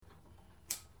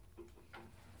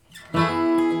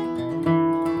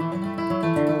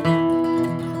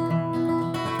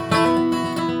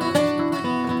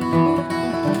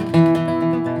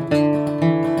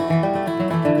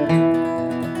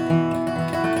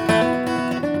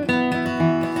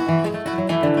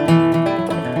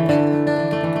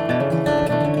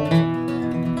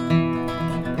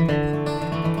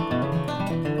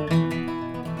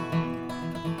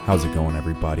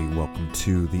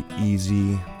to the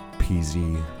Easy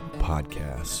Peasy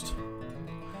podcast,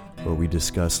 where we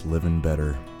discuss living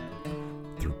better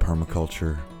through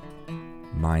permaculture,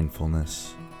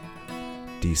 mindfulness,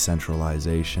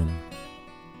 decentralization,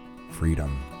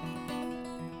 freedom,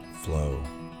 flow,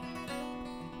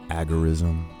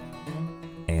 agorism,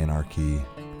 anarchy,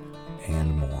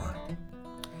 and more.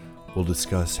 We'll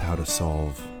discuss how to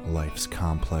solve life's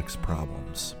complex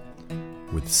problems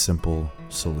with simple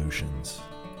solutions.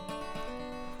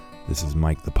 This is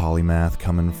Mike the Polymath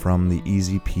coming from the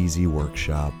Easy Peasy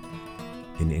Workshop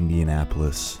in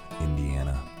Indianapolis,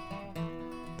 Indiana,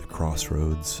 the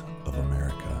crossroads of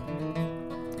America.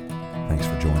 Thanks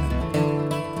for joining.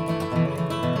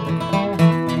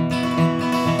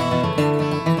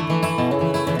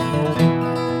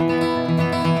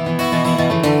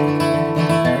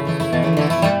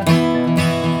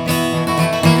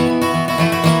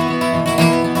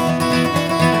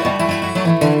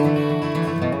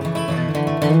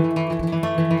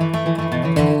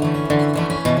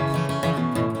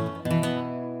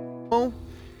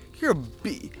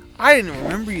 I didn't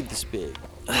remember you this big.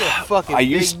 You're a fucking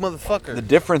big motherfucker. The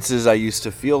difference is I used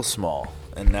to feel small,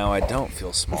 and now I don't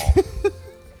feel small.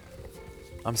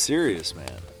 I'm serious,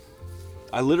 man.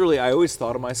 I always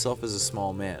thought of myself as a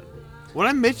small man. When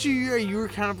I met you, you were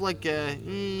kind of like,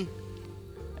 and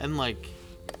like,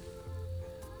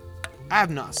 I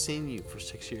have not seen you for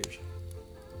 6 years.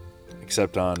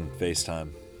 Except on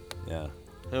FaceTime. Yeah.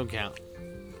 They don't count.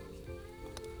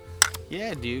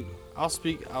 Yeah, dude. Are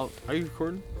you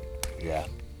recording? Yeah.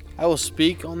 I will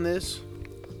speak on this.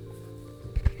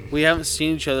 We haven't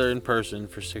seen each other in person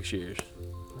for 6 years.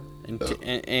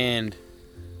 And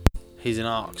he's an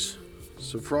ox.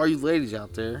 So for all you ladies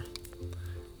out there,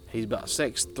 he's about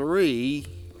 6'3",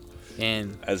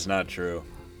 and that's not true.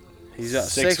 He's about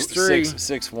 6'3".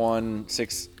 6'1",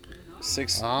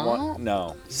 6'1".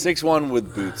 No, 6'1"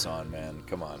 with boots on, man.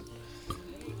 Come on.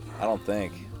 I don't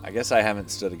think. I guess I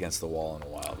haven't stood against the wall in a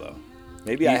while, though.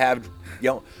 Maybe I have.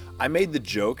 I made the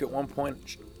joke at one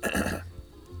point.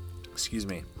 Excuse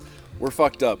me. We're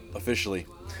fucked up, officially.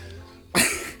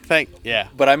 Yeah.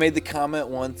 But I made the comment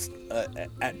once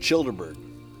at Childerberg.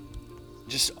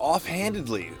 Just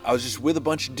offhandedly. I was just with a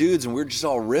bunch of dudes, and we were just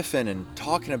all riffing and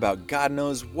talking about God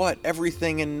knows what.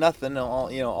 Everything and nothing,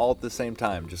 all at the same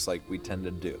time, just like we tend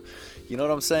to do. You know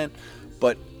what I'm saying?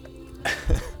 But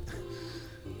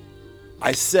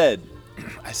I said,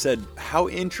 how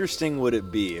interesting would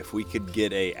it be if we could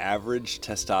get a average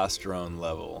testosterone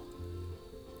level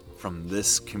from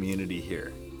this community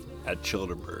here at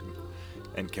Childerberg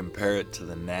and compare it to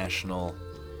the national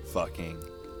fucking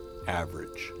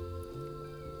average?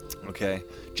 Okay?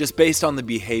 Just based on the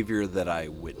behavior that I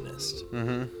witnessed.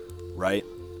 Mm-hmm. Right?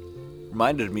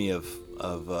 Reminded me of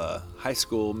high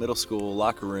school, middle school,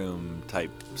 locker room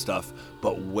type stuff,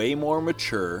 but way more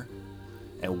mature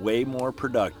and way more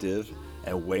productive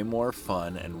and way more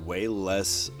fun and way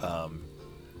less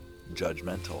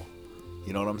judgmental.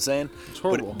 You know what I'm saying? It's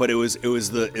horrible. But it was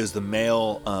the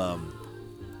male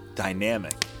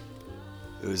dynamic.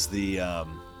 It was the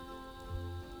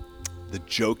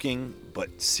joking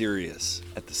but serious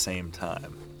at the same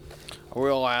time. Are we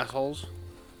all assholes?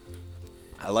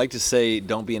 I like to say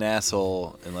don't be an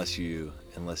asshole unless you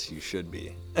should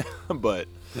be. But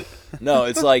no,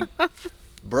 it's like,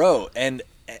 bro, and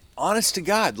honest to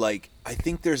God, like, I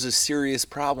think there's a serious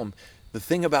problem. The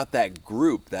thing about that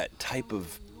group, that type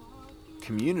of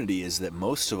community, is that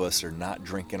most of us are not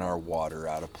drinking our water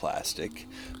out of plastic.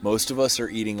 Most of us are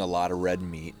eating a lot of red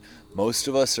meat. Most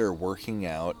of us are working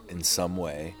out in some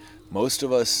way. Most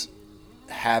of us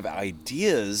have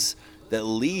ideas that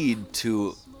lead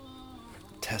to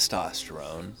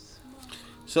testosterone.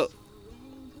 So,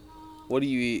 what do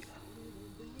you eat?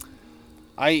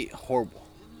 I eat horrible.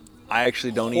 I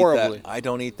actually don't eat that. I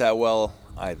don't eat that well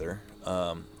either.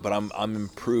 But I'm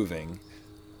improving.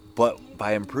 But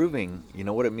by improving, you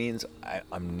know what it means?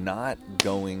 I'm not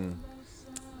going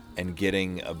and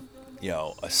getting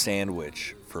a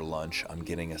sandwich for lunch. I'm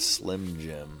getting a Slim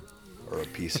Jim or a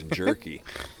piece of jerky.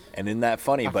 And isn't that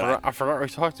funny? I forgot we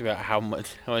talked about how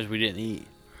much we didn't eat.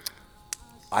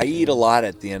 I eat a lot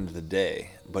at the end of the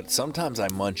day, but sometimes I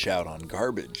munch out on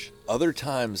garbage. Other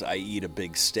times I eat a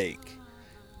big steak.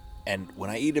 And when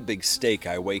I eat a big steak,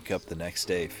 I wake up the next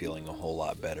day feeling a whole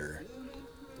lot better.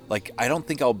 Like, I don't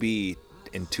think I'll be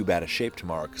in too bad a shape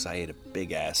tomorrow because I ate a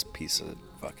big-ass piece of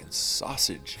fucking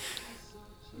sausage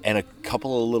and a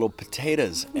couple of little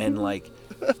potatoes. And, like,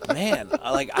 man,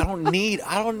 I don't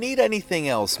need anything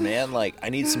else, man. Like, I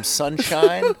need some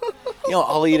sunshine.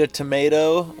 I'll eat a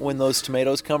tomato when those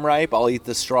tomatoes come ripe. I'll eat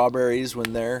the strawberries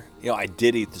when they're... I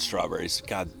did eat the strawberries.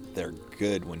 God, they're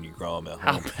good when you grow them at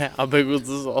home. How big was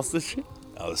the sausage?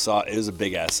 Oh, it was a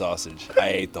big ass sausage. I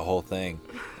ate the whole thing,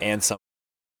 and some.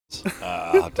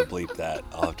 I'll have to bleep that.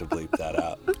 I'll have to bleep that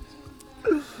out.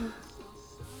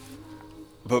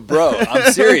 But bro,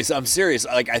 I'm serious.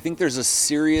 Like, I think there's a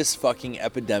serious fucking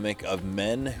epidemic of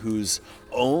men whose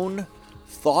own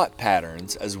thought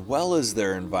patterns, as well as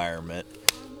their environment,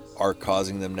 are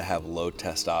causing them to have low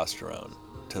testosterone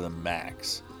to the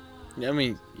max. I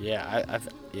mean, yeah,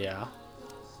 yeah.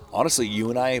 Honestly, you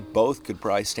and I both could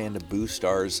probably stand to boost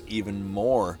ours even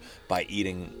more by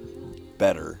eating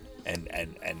better and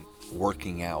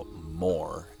working out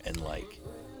more. And like,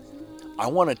 I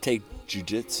want to take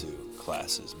jiu-jitsu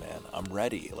classes, man. I'm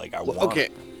ready. Like, I want. Okay.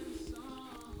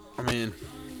 I mean,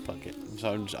 fuck it.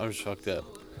 I'm just fucked up.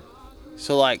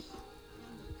 So like,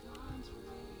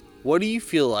 what do you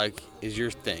feel like is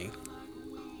your thing?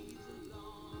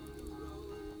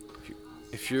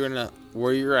 If you're gonna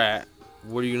where you're at,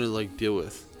 what are you gonna like deal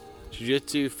with?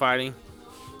 Jiu-jitsu, fighting?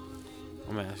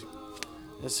 I'm gonna ask you.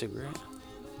 A cigarette?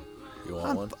 You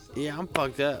want one? Yeah, I'm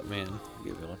fucked up, man.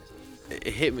 Give me one. It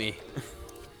hit me.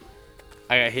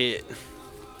 I got hit.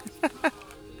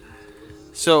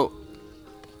 So,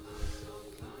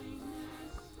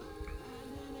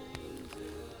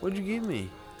 what'd you give me?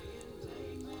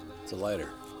 It's a lighter.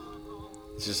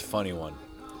 It's just a funny one.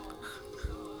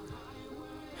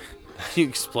 Can you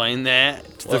explain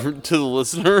that to the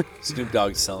listener? Snoop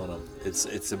Dogg's selling them.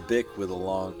 It's a Bic with a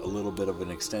little bit of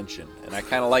an extension, and I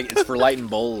kind of like. It's for lighting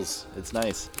bowls. It's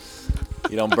nice.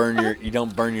 You don't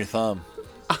burn your thumb.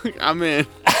 I'm in.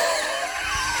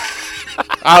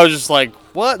 I was just like,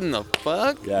 what in the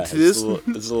fuck? Yeah, it's a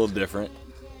little different.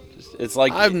 It's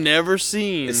like I've never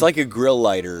seen. It's like a grill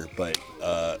lighter, but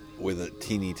with a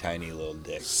teeny tiny little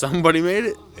dick. Somebody made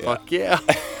it. Yeah. Fuck yeah.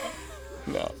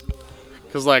 No.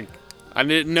 Cause like I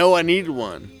didn't know I needed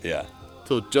one. Yeah.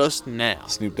 Till just now.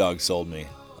 Snoop Dogg sold me.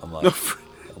 I'm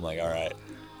like, all right.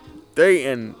 There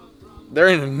ain't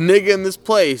a nigga in this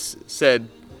place said,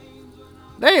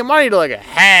 damn, I need like a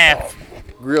half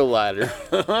grill lighter.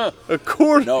 Of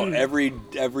course. No,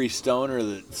 every stoner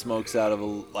that smokes out of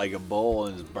a bowl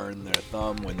and has burned their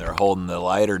thumb when they're holding the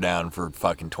lighter down for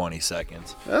fucking 20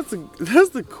 seconds. That's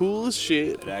the coolest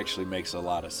shit. It actually makes a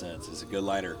lot of sense. It's a good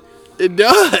lighter. It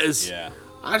does. Yeah.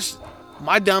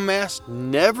 My dumb ass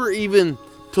never even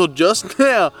till just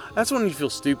now. That's when you feel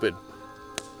stupid.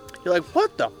 You're like,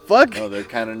 what the fuck? No, they're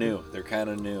kind of new.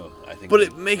 I think. But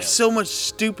it makes so much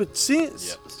stupid sense.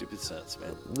 Yep, stupid sense,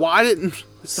 man. Why didn't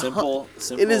Simple.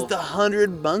 It is the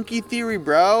 100 monkey theory,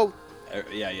 bro.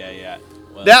 Yeah.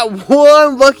 Well, That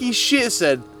one lucky shit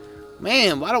said,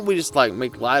 man, why don't we just like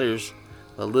make lighters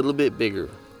a little bit bigger?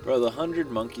 bro, the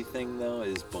 100 monkey thing though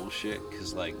is bullshit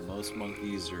because like most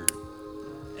monkeys are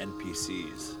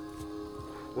NPCs.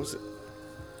 What's it?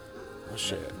 Oh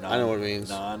shit! I know what it means.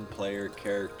 Non-player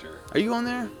character. Are you on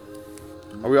there?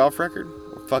 Are we off record?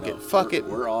 Fuck it.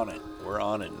 We're on it. We're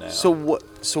on it now. So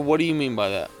what do you mean by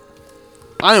that?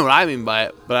 I know what I mean by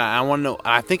it, but I want to know.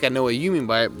 I think I know what you mean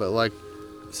by it, but like.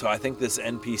 So I think this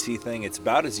NPC thing, it's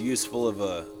about as useful of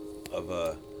a.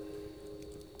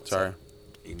 Sorry.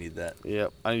 You need that.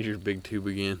 Yep. I need your big tube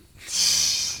again.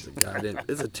 It's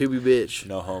a tubey bitch.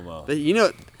 No homo. But you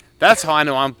know, that's how I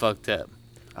know I'm fucked up.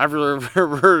 I've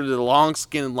referred to the long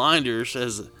skinned linders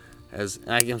as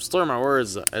and I can slur my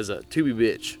words as a tubey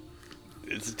bitch.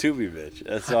 It's a tubey bitch.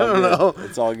 That's all I don't good. know.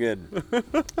 It's all good.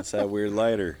 It's that weird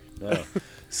lighter. No.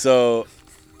 So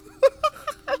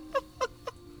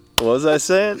what was I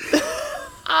saying?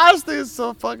 I just think it's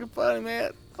so fucking funny,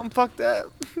 man. I'm fucked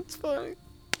up. It's funny.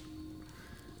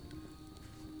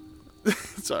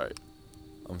 Sorry.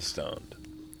 I'm stoned.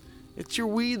 It's your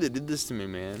weed that did this to me,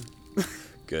 man.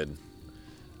 Good.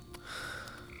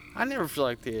 I never feel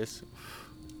like this.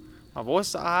 My voice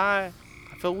so high.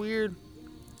 I feel weird.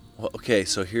 Well, okay,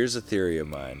 so here's a theory of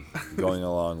mine, going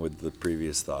along with the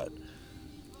previous thought.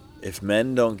 If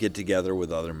men don't get together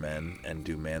with other men and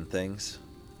do man things,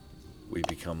 we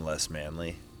become less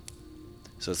manly.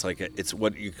 So it's like it's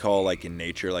what you call like in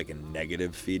nature like a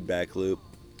negative feedback loop.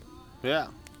 Yeah.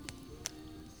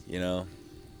 You know?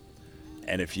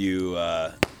 And if you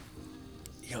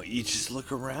you just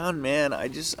look around, man.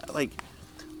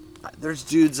 There's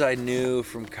dudes I knew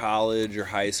from college or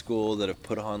high school that have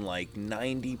put on like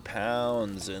 90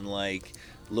 pounds and like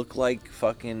look like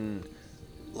fucking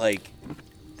like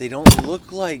they don't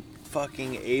look like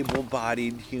fucking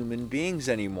able-bodied human beings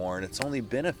anymore, and it's only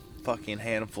been a fucking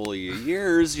handful of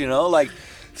years, you know? Like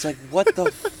it's like what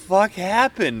the fuck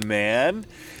happened, man?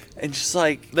 And just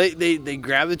like they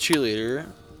grab the cheerleader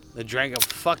They drank a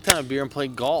fuck ton of beer and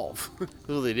played golf. That's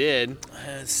what they did.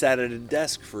 Sat at a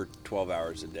desk for 12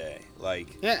 hours a day. Like,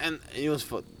 Yeah, and it was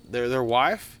their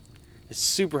wife is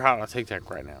super hot on TikTok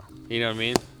right now. You know what I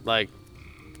mean? Like,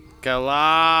 got a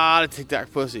lot of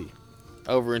TikTok pussy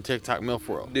over in TikTok MILF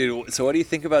world. dude, so what do you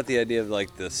think about the idea of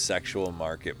like the sexual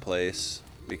marketplace?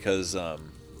 Because All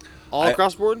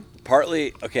across the board?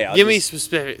 partly, okay, Give me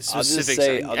specifics.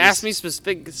 Ask me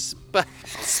specific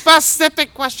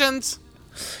questions.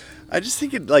 I just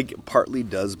think it like partly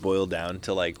does boil down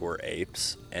to like we're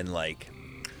apes and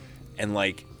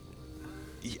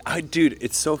dude,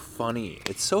 it's so funny.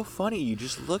 It's so funny. You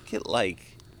just look at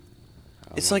like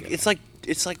it's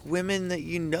like women that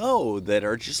you know that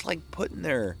are just like putting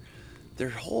their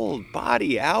whole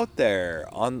body out there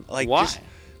on like Why? just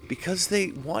because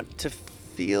they want to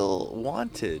feel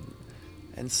wanted.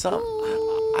 And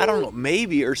I don't know,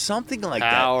 maybe or something like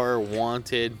Power,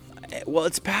 wanted. that. Well,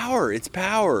 it's power. It's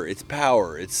power. It's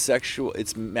power. It's sexual.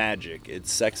 It's magic.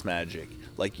 It's sex magic,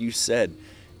 like you said.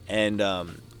 And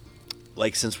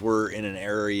like since we're in an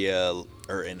era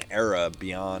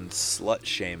beyond slut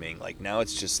shaming, like now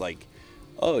it's just like,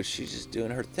 oh, she's just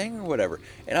doing her thing or whatever.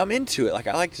 And I'm into it. Like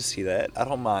I like to see that. I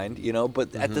don't mind, you know.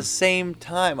 But at the same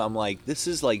time, I'm like, this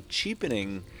is like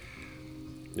cheapening.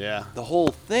 Yeah. The whole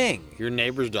thing. Your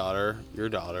neighbor's daughter, your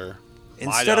daughter.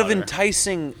 Instead of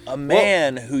enticing a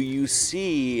man who you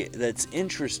see that's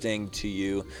interesting to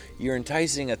you, you're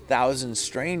enticing 1,000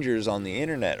 strangers on the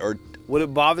internet. Or would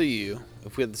it bother you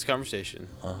if we had this conversation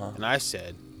and I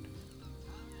said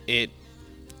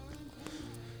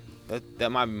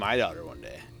that might be my daughter one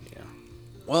day? Yeah.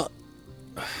 well,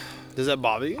 Does that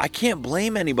bother you? I can't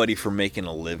blame anybody for making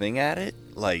a living at it,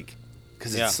 like,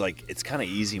 because Yeah. it's like it's kind of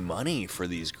easy money for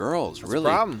these girls. That's really, the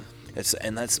problem. That's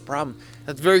the problem.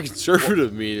 That's very conservative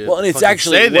of me to Well, and it's fucking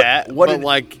actually say that. what but it,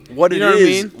 like, what you it know is. what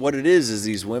I mean? What it is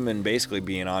these women basically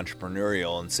being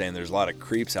entrepreneurial and saying there's a lot of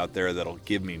creeps out there that'll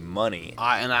give me money.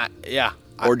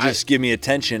 Or just give me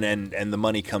attention and the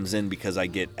money comes in because I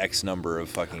get X number of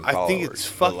fucking followers. I think it's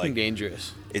But, fucking like,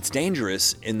 dangerous. It's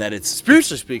dangerous in that it's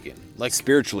Spiritually speaking. Like,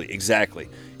 spiritually, exactly.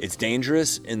 It's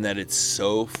dangerous in that it's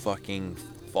so fucking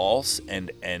false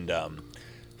and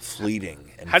fleeting.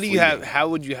 And how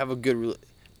would you have a good,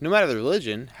 no matter the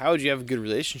religion, how would you have a good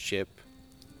relationship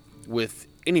with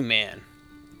any man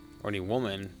or any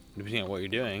woman, depending on what you're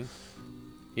doing?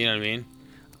 You know what I mean?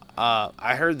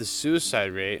 I heard the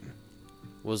suicide rate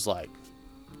was like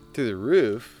through the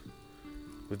roof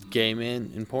with gay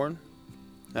men in porn.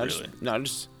 Not just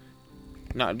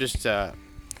how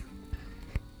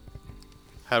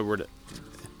to word it.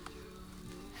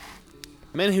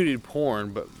 Men who did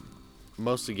porn, but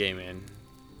mostly gay men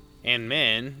and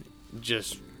men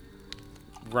just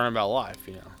run about life,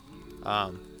 you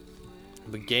know.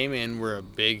 But gay men were a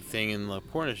big thing in the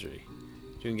porn industry.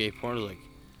 Doing gay porn was like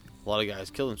a lot of guys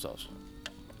kill themselves.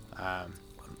 And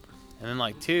then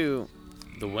like two,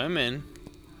 the women,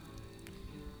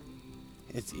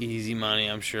 it's easy money,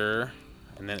 I'm sure.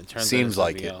 And then it turns Seems out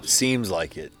like it. else. Seems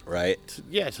like it, right?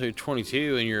 Yeah, so you're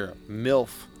 22 and you're a MILF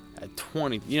at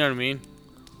 20. You know what I mean?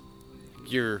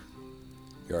 You're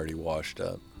already washed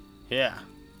up. Yeah.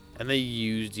 And they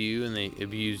used you and they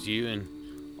abused you and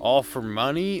all for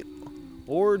money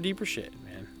or deeper shit,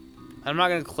 man. I'm not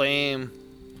going to claim,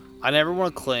 I never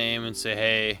want to claim and say,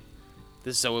 hey,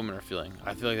 this is how women are feeling.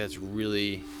 I feel like that's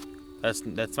really, that's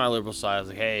my liberal side. I was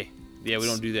like, hey, yeah, we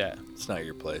don't do that. It's not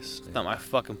your place. It's not my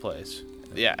fucking place.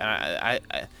 Yeah,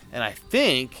 and I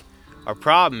think our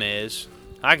problem is,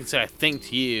 I can say I think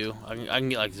to you, I can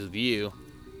get like this with you,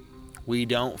 we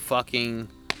don't fucking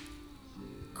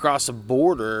cross a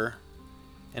border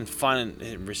and find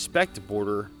and respect the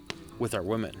border with our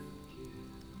women.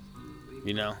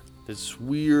 You know, this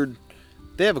weird,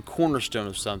 they have a cornerstone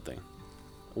of something.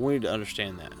 We need to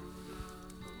understand that.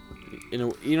 You know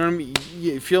what I mean?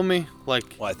 You feel me?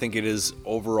 Like, Well, I think it is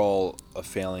overall a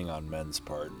failing on men's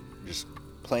part. Just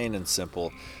plain and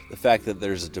simple. The fact that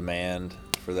there's a demand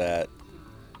for that.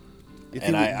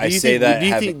 And I say that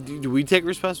do we take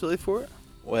responsibility for it?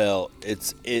 Well,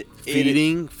 it's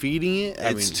Feeding it.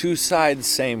 It's two sides,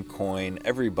 same coin.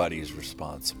 Everybody's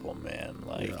responsible, man.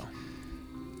 Like, Yeah.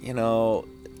 you know,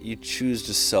 you choose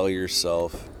to sell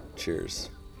yourself. Cheers.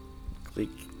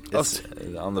 It's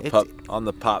on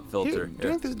the pop filter.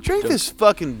 Here, drink this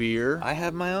fucking beer. I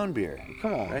have my own beer.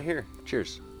 Come on. Right here.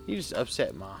 Cheers. You just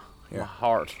upset my Here.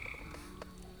 heart.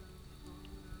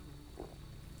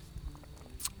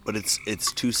 But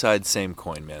it's two sides, same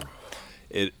coin, man.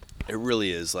 It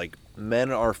really is. Like,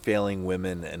 men are failing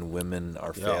women and women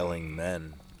are failing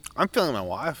men. I'm feeling my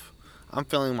wife. I'm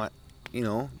feeling my, you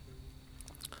know.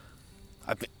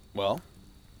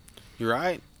 You're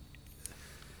right.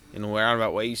 In a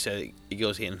roundabout way, you said it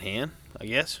goes hand in hand, I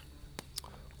guess.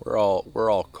 We're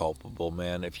all culpable,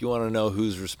 man. If you want to know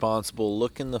who's responsible,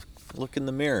 look in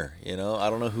the mirror. You know, I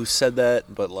don't know who said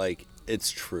that, but like, it's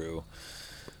true.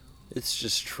 It's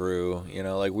just true. You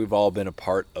know, like, we've all been a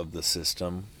part of the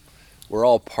system. We're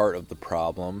all part of the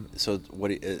problem. So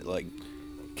like?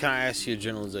 Can I ask you a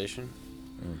generalization?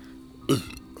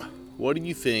 What do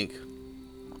you think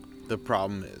the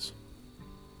problem is?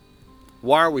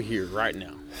 Why are we here right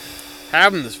now,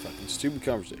 having this fucking stupid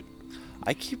conversation?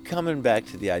 I keep coming back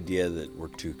to the idea that we're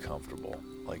too comfortable.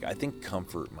 Like, I think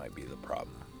comfort might be the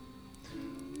problem.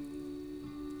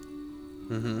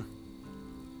 Mm-hmm.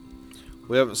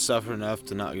 We haven't suffered enough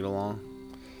to not get along.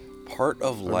 Part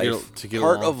of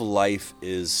life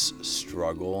is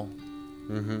struggle.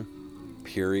 Mm-hmm.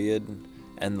 Period.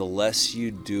 And the less you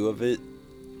do of it,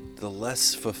 the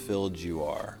less fulfilled you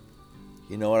are.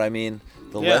 You know what I mean?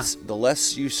 The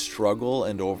less you struggle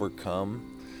and overcome,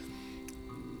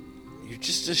 you're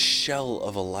just a shell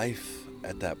of a life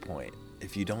at that point.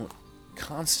 If you don't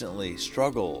constantly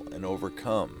struggle and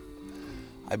overcome,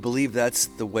 I believe that's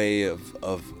the way of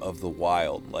the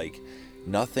wild. Like,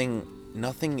 nothing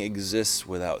exists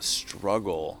without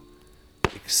struggle,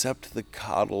 except the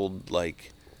coddled,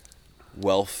 like,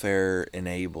 welfare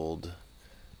enabled,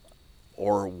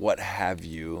 or what have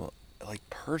you, like,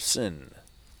 person.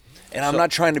 And I'm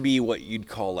not trying to be what you'd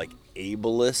call, like,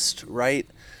 ableist, right?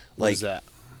 What Like, is that?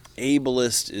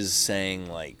 Ableist is saying,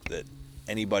 like, that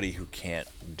anybody who can't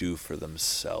do for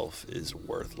themselves is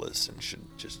worthless and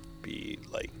should just be,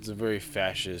 like... It's a very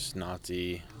fascist,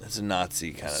 Nazi... It's a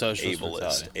Nazi kind of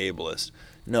Socialist ableist.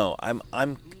 No, I'm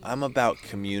about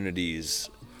communities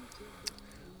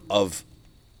of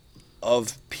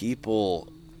people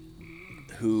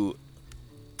who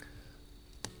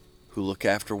look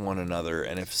after one another,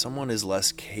 and if someone is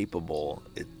less capable,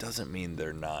 it doesn't mean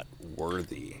they're not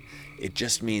worthy. It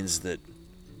just means that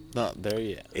Not there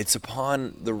yet. it's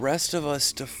upon the rest of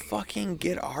us to fucking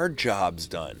get our jobs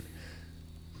done.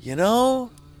 You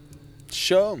know?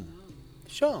 Show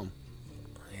them.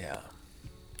 Yeah.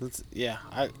 That's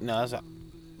not.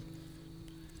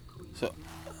 So,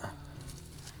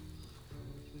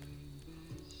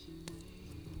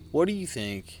 what do you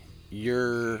think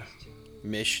your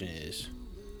mission is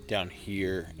down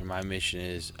here and my mission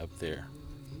is up there?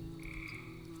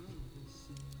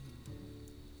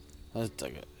 That's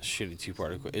like a shitty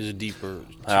two-part question. It's a deeper.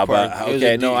 How about,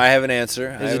 okay, no, I have an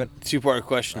answer. It's a two-part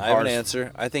question. I have an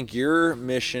answer. I think your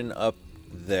mission up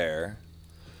there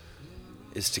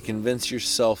is to convince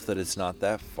yourself that it's not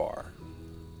that far.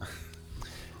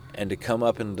 And to come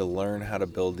up and to learn how to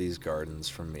build these gardens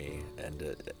from me. And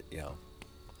to, you know.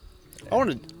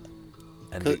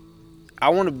 I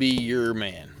want to be your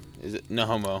man. Is it no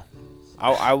homo?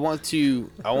 I want to.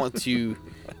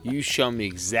 You show me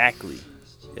exactly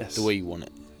the way you want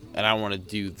it, and I want to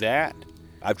do that.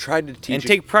 I've tried to teach and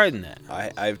take pride in that.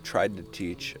 I've tried to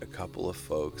teach a couple of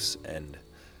folks, and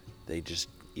they just,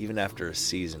 even after a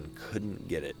season, couldn't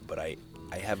get it. But I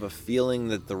have a feeling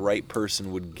that the right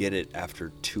person would get it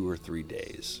after 2 or 3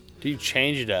 days. Do you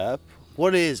change it up?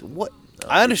 What?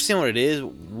 I understand what it is.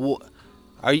 What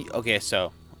are you? Okay,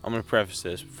 so I'm gonna preface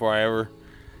this before I ever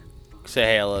say,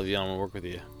 "Hey, I love you. I'm gonna work with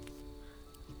you."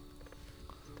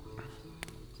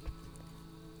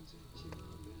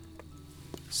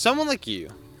 Someone like you,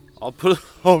 I'll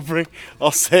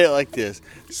say it like this.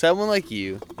 Someone like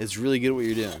you is really good at what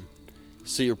you're doing.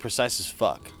 So you're precise as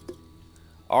fuck.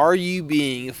 Are you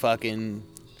being fucking...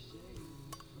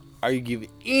 Are you giving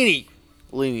any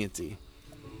leniency?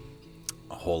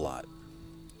 A whole lot.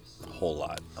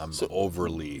 I'm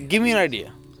overly... Give me an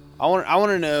idea. I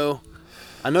want to know...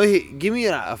 I know give me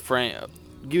a frame...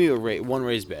 Give me one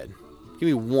raised bed. Give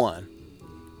me one.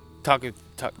 Talk it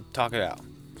out.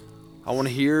 I want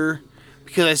to hear,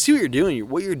 because I see what you're doing.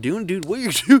 What you're doing, dude. What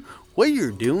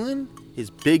you're doing is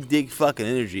big dick fucking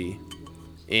energy,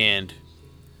 and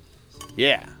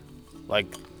yeah, like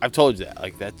I've told you that.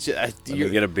 Like that's. Let me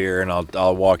get a beer and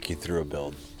I'll walk you through a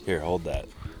build. Here, hold that.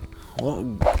 Well,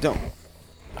 don't.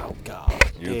 Oh God.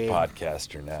 You're a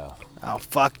podcaster now. Oh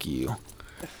fuck you.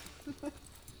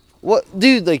 What,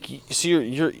 dude? Like, so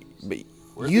you're.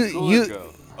 Where'd the cooler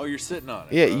go? Oh, you're sitting on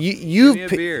it. Yeah, bro. you. Give me a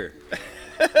beer.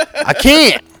 I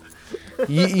can't.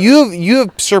 You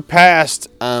have surpassed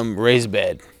raised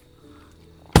bed.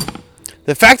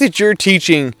 The fact that you're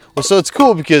teaching, well, so it's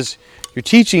cool because you're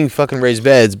teaching fucking raised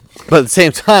beds, but at the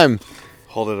same time,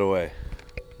 hold it away.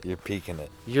 You're peeking it.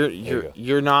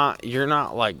 You're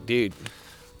not like, dude.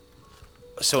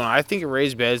 So when I think of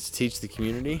raised beds to teach the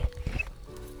community,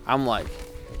 I'm like,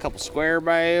 couple square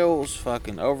bales,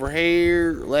 fucking over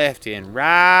here, left and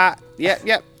right.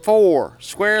 Yep, 4.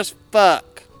 Square as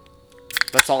fuck.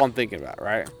 That's all I'm thinking about,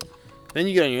 right? Then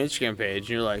you get on your Instagram page and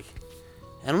you're like,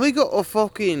 and we got a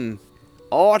fucking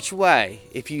archway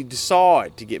if you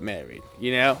decide to get married.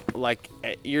 You know? Like,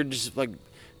 you're just like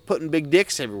putting big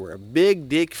dicks everywhere. Big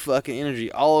dick fucking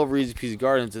energy all over Easy Peasy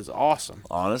Gardens. It's awesome.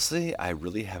 Honestly, I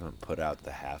really haven't put out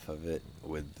the half of it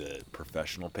with the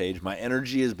professional page. My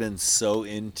energy has been so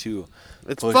into...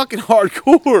 It's fucking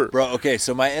hardcore. Bro, okay,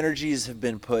 so my energies have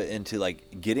been put into,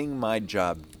 like, getting my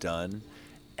job done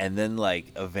and then, like,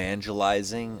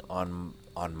 evangelizing on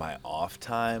my off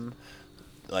time,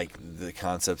 like, the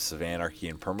concepts of anarchy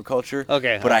and permaculture.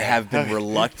 Okay. But I have been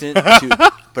reluctant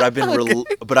to... But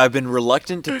I've been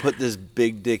reluctant to put this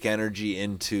big dick energy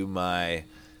into my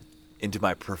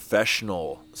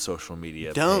professional social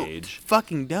media page.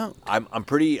 Fucking don't. I'm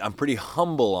pretty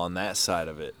humble on that side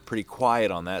of it. Pretty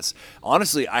quiet on that.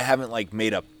 Honestly, I haven't like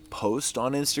made a post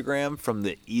on Instagram from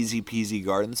the Easy Peasy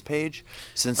Gardens page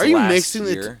since last year. Are you mixing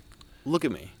the Look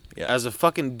at me. Yeah. As a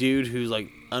fucking dude who's like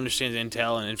understands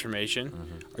intel and information,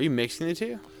 are you mixing the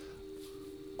two?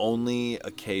 Only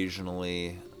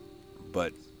occasionally,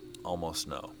 but almost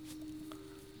no.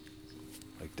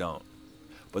 Like don't.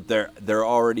 But they're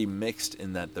already mixed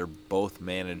in that they're both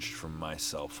managed from my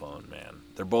cell phone, man.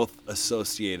 They're both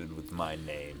associated with my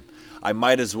name. I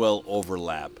might as well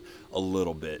overlap a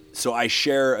little bit. So I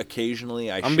share occasionally.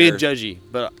 I'm being judgy,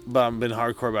 but I'm being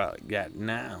hardcore about that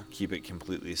now. Keep it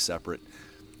completely separate.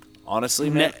 Honestly,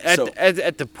 man.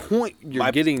 At the point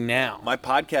you're getting now. My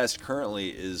podcast currently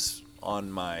is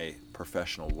on my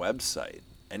professional website.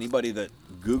 Anybody that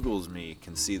Googles me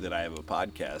can see that I have a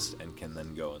podcast and can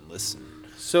then go and listen.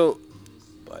 So,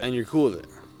 and you're cool with it.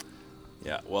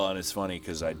 Yeah, well, and it's funny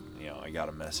because I got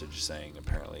a message saying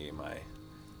apparently my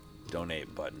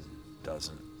donate button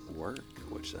doesn't work,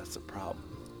 which that's a problem.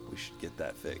 We should get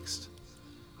that fixed.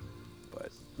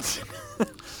 But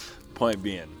point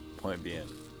being.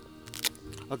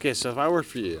 Okay, so if I worked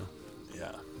for you,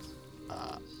 yeah,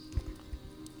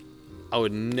 I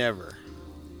would never,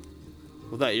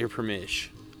 without your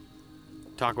permission,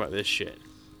 talk about this shit.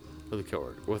 With a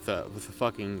coworker, with a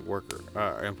fucking worker,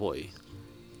 employee.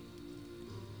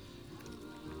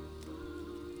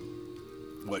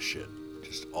 What shit?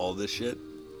 Just all this shit?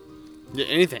 Yeah,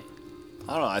 anything.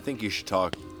 I don't know. I think you should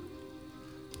talk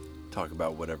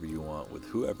about whatever you want with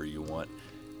whoever you want.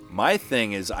 My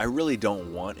thing is, I really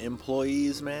don't want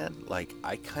employees, man. Like,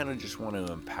 I kind of just want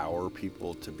to empower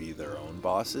people to be their own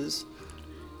bosses.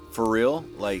 For real,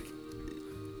 like.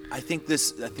 I think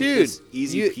this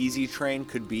Easy Peasy train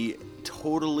could be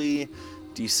totally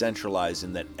decentralized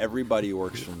in that everybody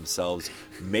works for themselves.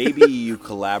 Maybe you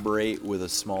collaborate with a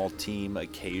small team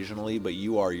occasionally, but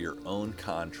you are your own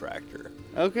contractor.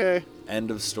 Okay. End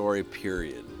of story,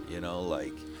 period. You know,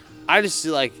 like... I just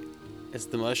see, like, it's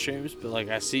the mushrooms, but, like,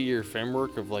 I see your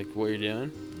framework of, like, what you're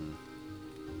doing.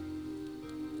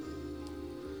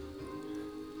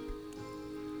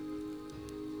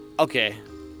 Okay.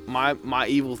 My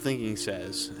evil thinking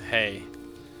says, hey,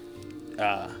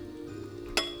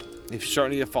 if you're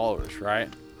starting to get followers, right?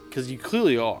 Because you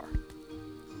clearly are.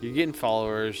 You're getting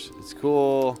followers. It's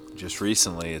cool. Just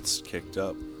recently, it's kicked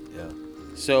up. Yeah.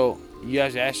 So you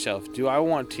have to ask yourself, do I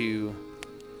want to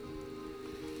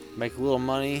make a little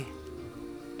money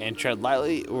and tread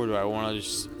lightly, or do I want to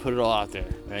just put it all out there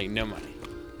and make no money?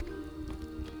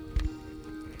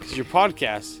 Because your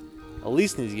podcast at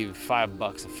least needs to give you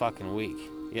 $5 a fucking week.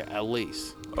 Yeah, at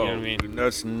least. You know what I mean?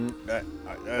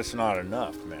 That's not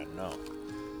enough, man. No.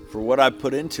 For what I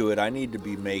put into it, I need to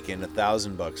be making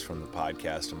 $1,000 from the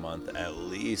podcast a month at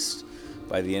least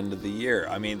by the end of the year.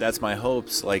 I mean, that's my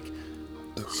hopes. Like,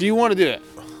 so you want to do it?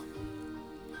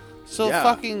 So yeah.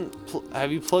 fucking,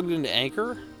 have you plugged into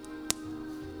Anchor?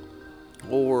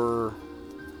 Or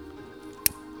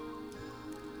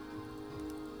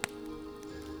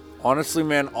honestly,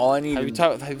 man, all I need. Have you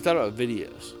thought about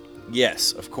videos?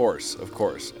 Yes, of course.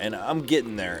 And I'm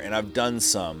getting there, and I've done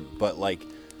some, but like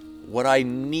what I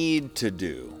need to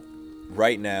do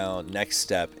right now, next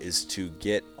step, is to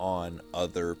get on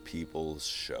other people's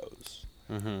shows.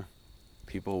 Mm-hmm.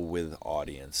 People with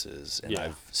audiences, and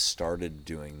I've started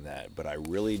doing that, but I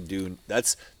really do.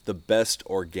 That's the best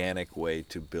organic way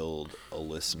to build a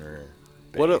listener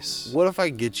base. What if I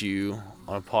get you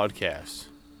on a podcast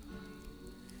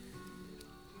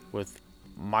with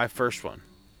my first one?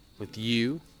 With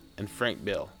you and Frank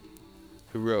Bill,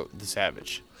 who wrote The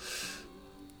Savage.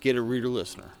 Get a reader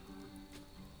listener.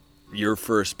 Your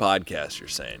first podcast, you're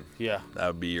saying? Yeah. That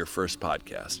would be your first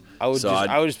podcast. I would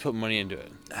just put money into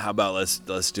it. How about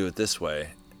let's do it this way.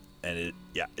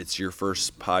 it's your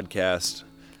first podcast,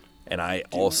 and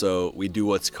we do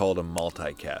what's called a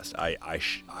multicast.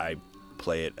 I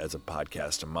play it as a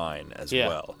podcast of mine as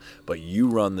well, but you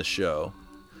run the show.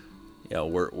 You know,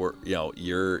 we're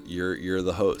you're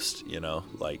the host. You know,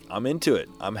 like I'm into it.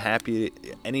 I'm happy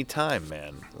anytime,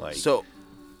 man. Like so.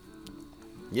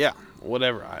 Yeah,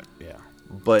 whatever.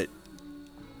 But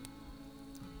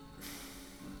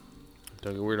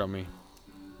don't get weird on me.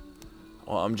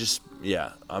 Well, I'm just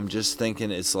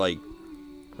thinking it's like,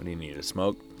 what do you need, a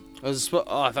smoke? I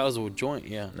thought it was a joint,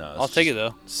 yeah. No, I'll take it,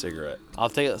 though. Cigarette. I'll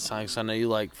take it, because I know you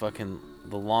like fucking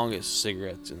the longest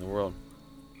cigarettes in the world.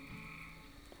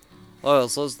 Oh,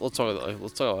 let's talk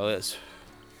about this.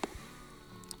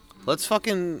 Let's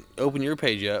fucking open your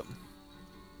page up,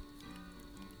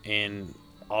 and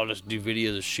I'll just do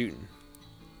videos of shooting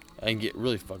and get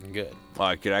really fucking good. Well,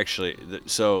 I could actually.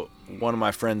 So one of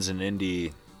my friends in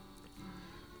Indy,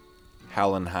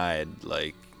 Howland Hyde,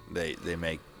 like they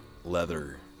make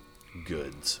leather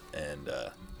goods, and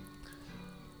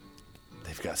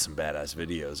they've got some badass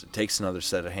videos. It takes another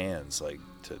set of hands, like,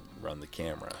 to run the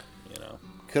camera, you know.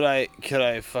 Could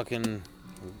I fucking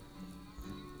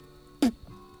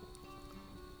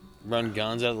run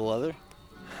guns out of the leather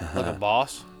like a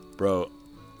boss, bro?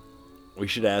 We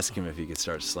should ask him if he could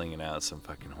start slinging out some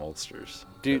fucking holsters,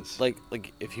 dude. Like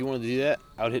if you wanted to do that,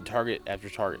 I would hit target after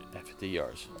target at 50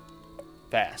 yards,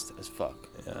 fast as fuck.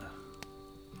 Yeah.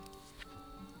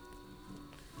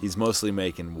 He's mostly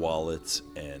making wallets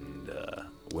and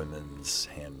women's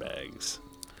handbags.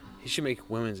 He should make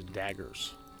women's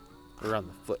daggers around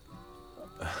the foot.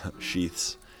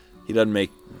 Sheaths. He doesn't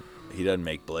make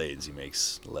blades. He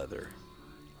makes leather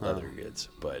goods.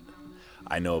 But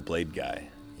I know a blade guy,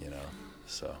 you know.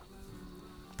 So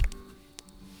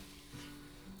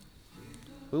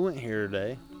we went here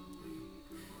today.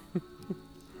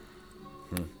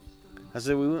 I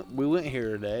said we went here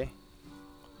today.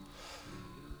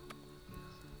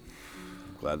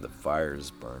 Glad the fire's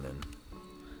burning.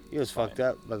 He was fucked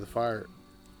up by the fire.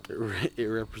 It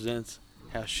represents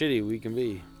how shitty we can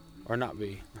be, or not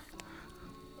be.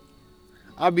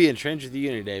 I'll be in trench with you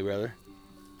any day, brother.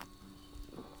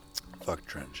 Fuck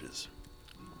trenches.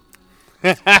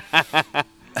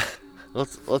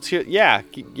 Let's hear.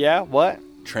 Yeah. What?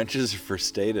 Trenches are for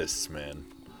statists, man.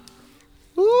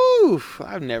 Woo!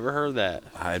 I've never heard that.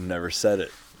 I've never said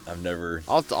it.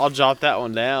 I'll jot that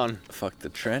one down. Fuck the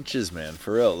trenches, man.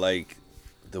 For real. Like,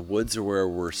 the woods are where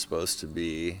we're supposed to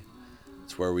be.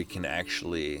 It's where we can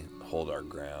actually hold our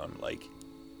ground. Like,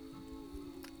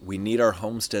 we need our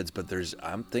homesteads, but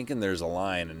I'm thinking there's a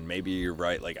line, and maybe you're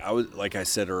right. Like I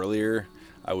said earlier,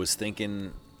 I was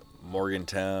thinking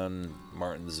Morgantown,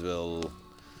 Martinsville,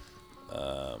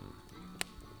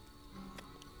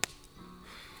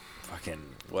 fucking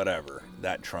whatever,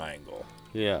 that triangle.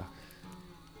 Yeah.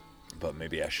 But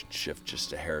maybe I should shift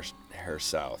just a hair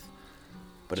south.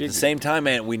 But at the same time,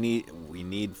 man, we need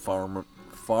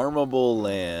farmable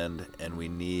land, and we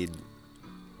need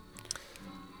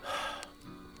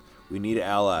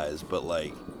allies. But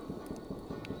like,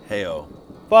 heyo,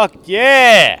 fuck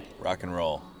yeah, rock and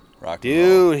roll,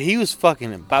 dude. He was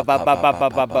fucking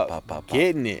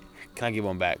getting it. Can I give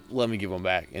one back? Let me give one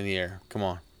back in the air. Come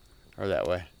on, or that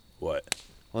way. What?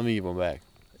 Let me give one back.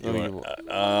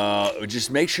 Just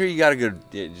make sure you got a good.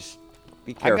 Yeah, just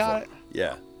be careful. I got it.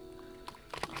 Yeah.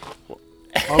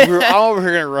 I'm over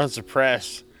here gonna run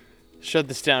suppress. Shut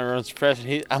this down and run suppress.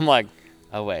 And I'm like,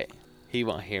 oh wait, he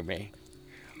won't hear me.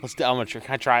 I'm gonna try.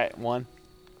 Can I try it? One.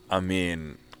 I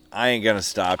mean, I ain't gonna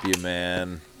stop you,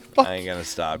 man. I ain't gonna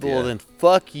stop you. Well then,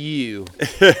 fuck you.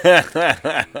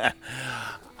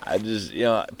 I just,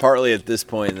 partly at this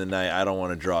point in the night, I don't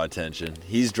want to draw attention.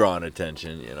 He's drawing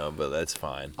attention, but that's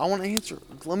fine. I want to answer.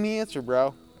 Let me answer, bro.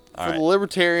 All For right. the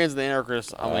libertarians and the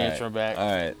anarchists, I'm All answering back. All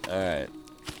right.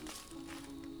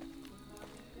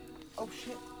 Oh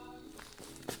shit.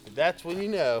 That's when you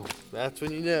know.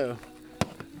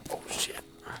 Oh shit.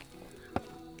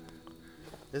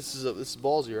 This is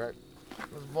ballsy, right?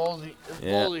 It's ballsy.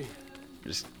 Ballsy.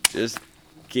 Just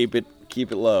keep it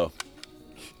low.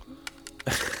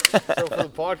 So for the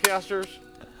podcasters,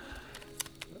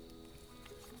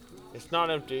 it's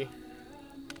not empty.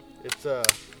 It's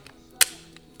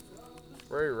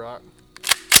ready to rock.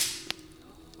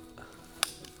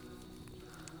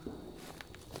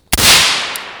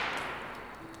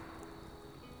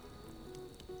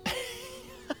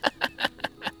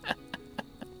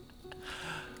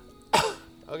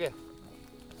 Okay,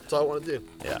 that's all I want to do.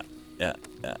 Yeah.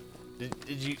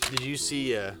 Did you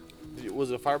see?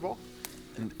 Was it a fireball?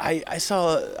 I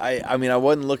saw. I mean, I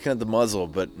wasn't looking at the muzzle,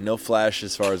 but no flash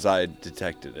as far as I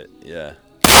detected it. Yeah.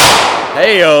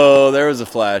 Hey-oh, there was a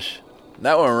flash.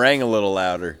 That one rang a little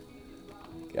louder.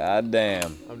 God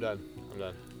damn. I'm done.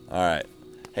 All right.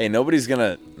 Hey, nobody's...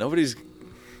 Dude,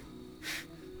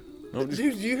 did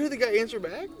you hear the guy answer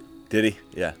back? Did he?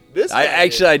 Yeah. This guy I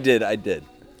did.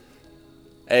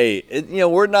 Hey,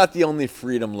 we're not the only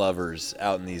freedom lovers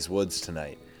out in these woods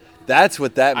tonight. That's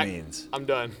what that means. I'm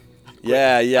done.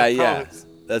 Yeah. Promise.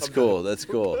 That's cool. That's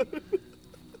cool.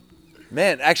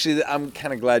 Man, actually, I'm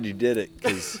kind of glad you did it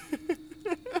because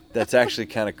that's actually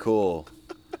kind of cool.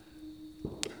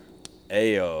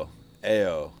 Ayo.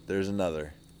 There's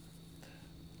another.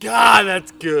 God,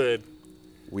 that's good.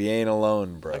 We ain't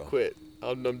alone, bro. I quit.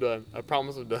 I'm done. I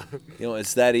promise I'm done.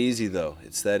 It's that easy, though.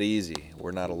 It's that easy.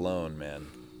 We're not alone, man.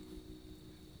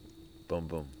 Boom,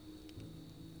 boom.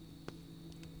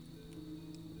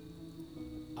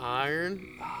 Iron.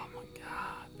 Oh, my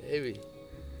God, baby.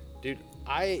 Dude,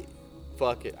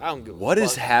 fuck it. I don't give a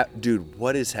fuck. Dude,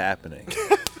 what is happening?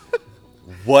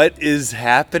 What is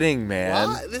happening, man?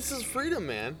 What? This is freedom,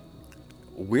 man.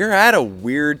 We're at a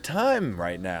weird time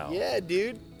right now. Yeah,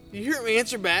 dude. You hear me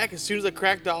answer back as soon as I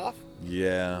cracked off?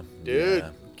 Yeah. Dude, yeah.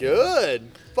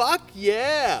 good. Fuck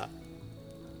yeah.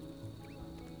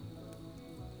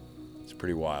 It's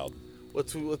pretty wild.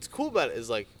 What's cool about it is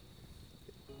like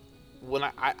when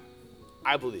I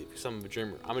believe, because I'm a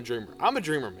dreamer. I'm a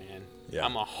dreamer, man. Yeah.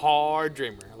 I'm a hard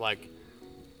dreamer. Like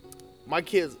my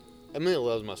kids, Amelia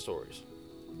loves my stories.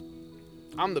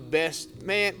 I'm the best,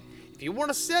 man. If you want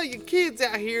to sell your kids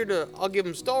out here I'll give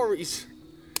them stories.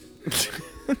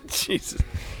 Jesus.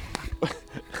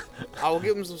 I will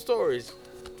give them some stories.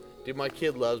 Dude, my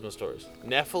kid loves my stories.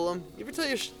 Nephilim. You ever tell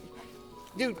your...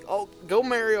 Dude, go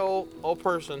marry old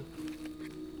person.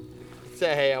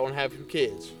 Say, hey, I want to have some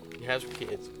kids. You have some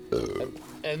kids.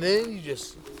 And then you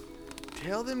just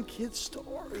tell them kids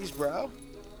stories, bro.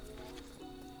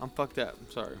 I'm fucked up.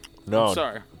 I'm sorry. No. I'm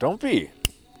sorry. Don't be.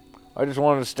 I just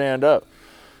wanted to stand up.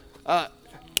 But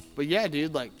yeah,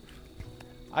 dude, like,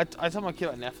 I told my kid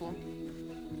about Nephilim.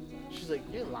 She's like,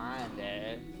 you're lying,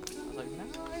 Dad. I was like, no,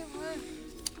 I ain't lying.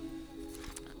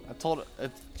 I told her,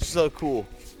 it's so cool.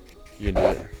 You can do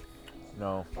it.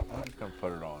 No, I'm just going to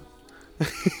put it on.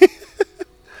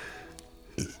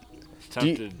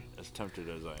 As tempted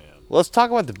as I am. Let's talk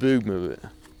about the Boog movement.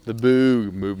 The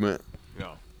Boog movement.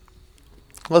 Yeah.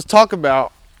 Let's talk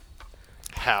about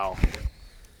how...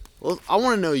 Well, I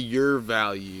want to know your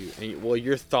value and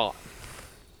your thought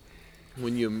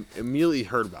when you immediately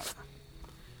heard about it,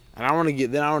 and I want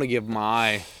to give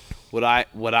my what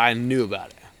I knew about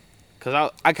it,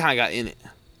 because I kind of got in it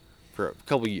for a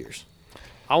couple years.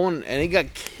 And it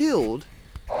got killed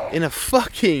in a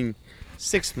fucking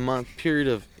 6-month period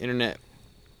of internet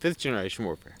 5th generation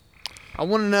warfare. I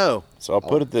want to know. So I'll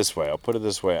put it this way.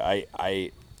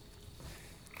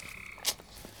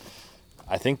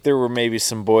 I think there were maybe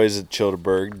some boys at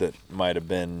Childeberg that might have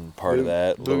been part of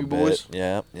that a little boys?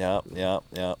 bit. Yeah.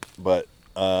 But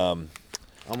I'm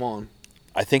on.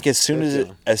 I think as soon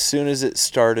as it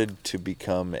started to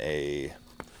become a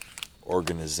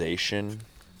organization,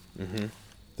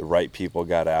 the right people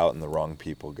got out and the wrong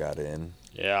people got in.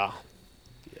 Yeah.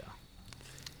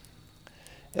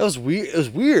 It was weird. It was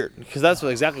weird because that's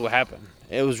exactly what happened.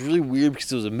 It was really weird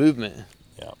because it was a movement.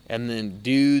 Yeah. And then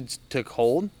dudes took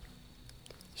hold.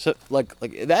 So like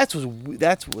that's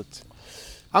what's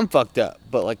I'm fucked up,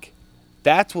 but like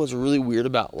that's what's really weird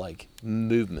about like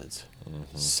movements.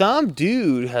 Mm-hmm. Some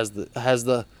dude has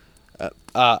the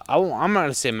I'm not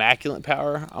gonna say immaculate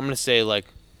power. I'm gonna say like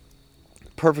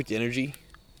perfect energy.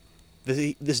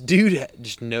 This dude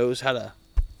just knows how to,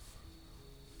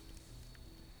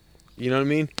 you know what I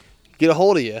mean, get a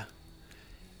hold of you,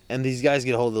 and these guys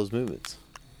get a hold of those movements.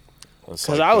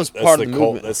 Because I was part of the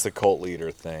movement. That's the cult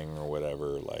leader thing or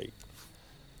whatever. Like,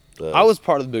 I was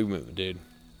part of the big movement, dude.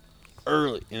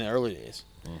 In the early days,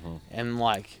 and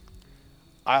like,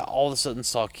 I all of a sudden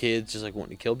saw kids just like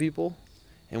wanting to kill people,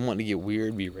 and wanting to get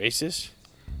weird, be racist.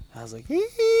 I was like,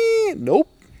 nope.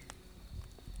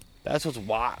 That's what's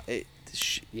why.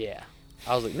 Yeah,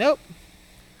 I was like, nope.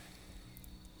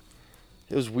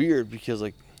 It was weird because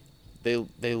like,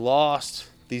 they lost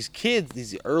these kids,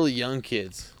 these early young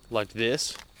kids. Like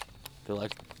this, they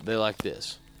like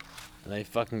this, and they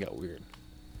fucking got weird,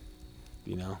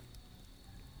 you know.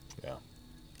 Yeah.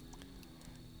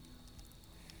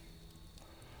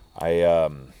 I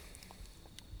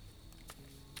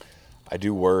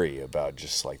do worry about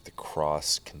just like the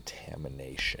cross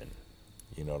contamination.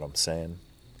 You know what I'm saying?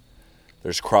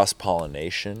 There's cross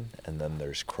pollination, and then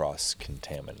there's cross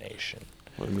contamination.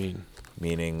 What do you mean?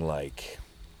 Meaning like,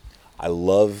 I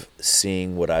love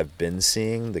seeing what I've been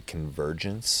seeing, the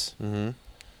convergence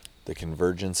the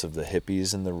convergence of the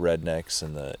hippies and the rednecks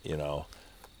and the, you know,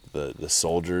 the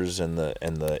soldiers and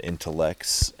the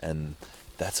intellects, and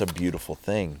that's a beautiful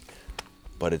thing.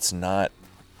 But it's not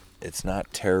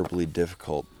terribly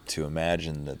difficult to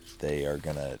imagine that they are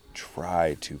going to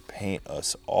try to paint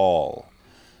us all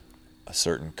a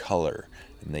certain color,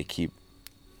 and they keep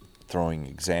throwing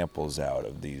examples out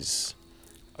of these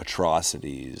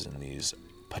atrocities and these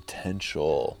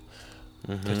potential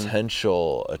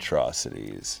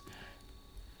atrocities,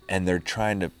 and they're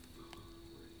trying to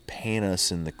paint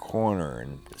us in the corner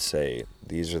and say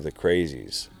these are the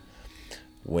crazies,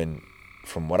 when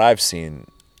from what I've seen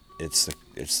it's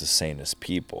the sanest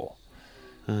people.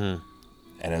 And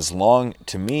as long,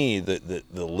 to me, the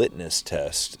litmus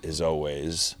test is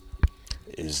always,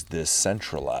 is this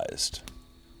centralized?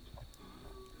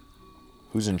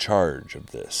 Who's in charge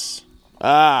of this?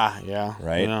 Yeah.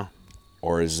 Right? Yeah.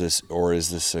 Or is this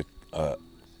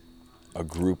a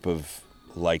group of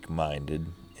like-minded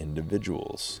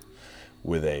individuals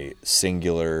with a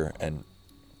singular and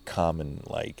common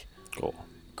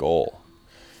goal,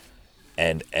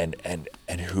 and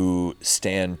who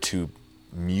stand to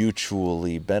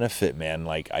mutually benefit, man.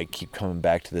 Like, I keep coming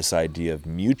back to this idea of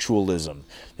mutualism.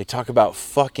 They talk about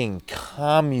fucking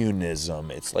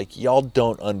communism. It's like, y'all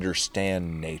don't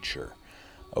understand nature,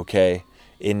 okay?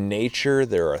 In nature,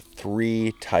 there are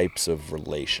 3 types of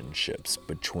relationships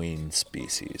between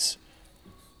species.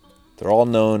 They're all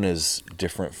known as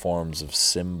different forms of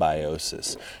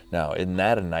symbiosis. Now, isn't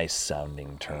that a nice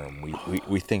sounding term?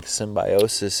 We think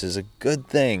symbiosis is a good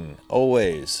thing,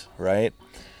 always, right?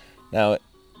 Now,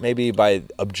 maybe by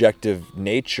objective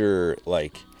nature,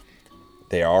 like,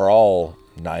 they are all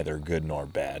neither good nor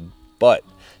bad. But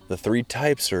the 3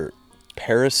 types are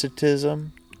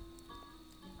parasitism,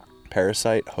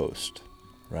 parasite, host,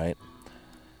 right?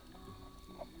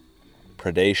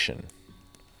 Predation,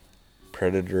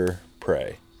 predator,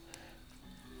 prey.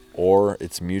 Or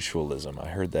it's mutualism. I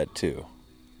heard that too.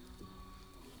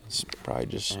 It's probably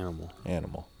just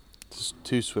animal. Just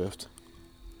too swift.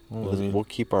 We'll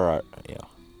keep our,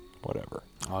 whatever.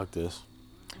 I like this.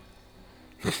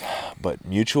 But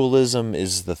mutualism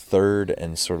is the third,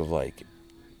 and sort of like,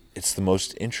 it's the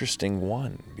most interesting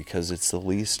one because it's the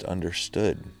least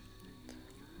understood.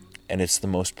 And it's the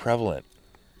most prevalent.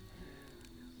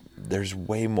 There's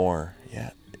way more.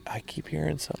 Yeah, I keep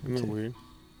hearing something. Isn't that weird?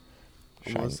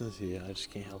 I'm listening to you. I just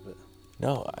can't help it.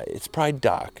 No, it's probably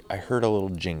Doc. I heard a little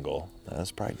jingle.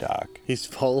 That's probably Doc. He's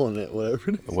following it,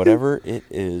 whatever it is. Whatever it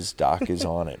is, Doc is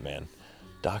on it, man.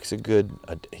 Doc's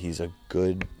he's a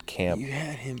good camp. You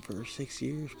had him for 6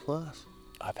 years plus.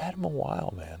 I've had him a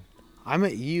while, man. I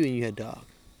met you and you had Doc.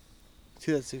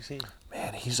 2016.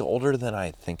 Man, he's older than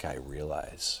I think I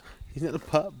realize. He's not a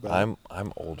pup, bro.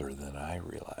 I'm older than I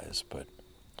realize, but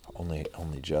only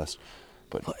just.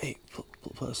 But play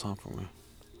a song for me.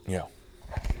 Yeah.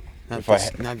 Not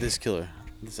this killer.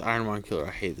 This Iron Man Killer.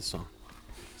 I hate this song.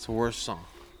 It's the worst song.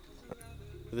 But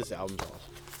this album's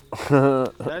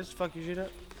awesome. Did I just fuck your shit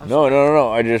up?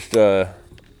 No. I just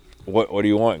what do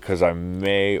you want? Because I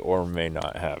may or may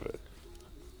not have it.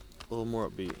 A little more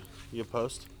upbeat. You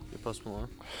Post Malone?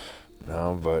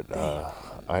 No, but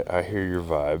I hear your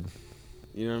vibe.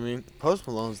 You know what I mean? Post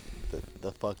Malone's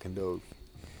the fucking dog.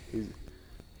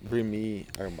 Bring me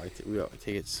we got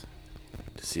tickets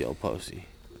to see El Posey.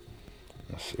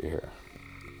 Let's see here.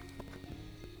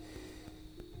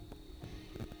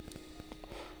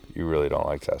 You really don't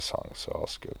like that song, so I'll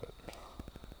skip it.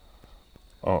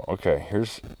 Oh, okay.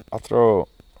 I'll throw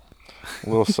a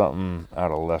little something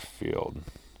out of left field.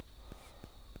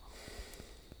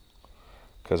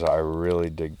 Because I really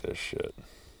dig this shit.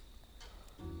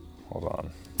 Hold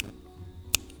on.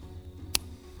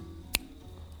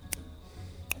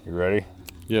 You ready?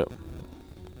 Yep.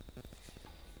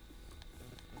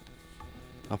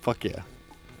 Oh, fuck yeah.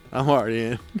 I'm already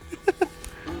in.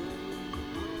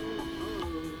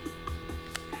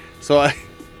 So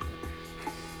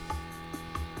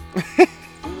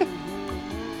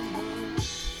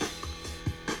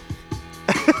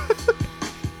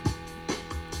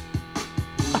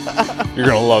You're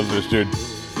gonna love this, dude.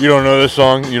 You don't know this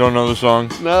song? You don't know the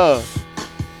song? No.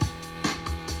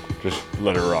 Just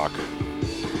let it rock.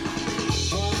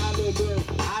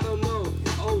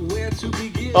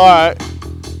 Alright.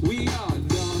 We are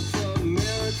North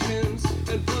Americans,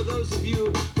 and for those of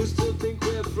you who still think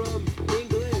we're from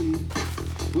England,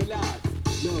 we're not.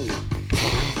 No.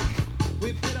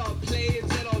 We bit our planes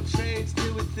and our trains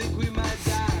till we think we might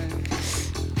die.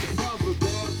 From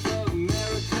North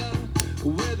America,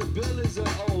 where the buildings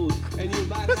are old, and you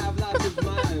might have lots of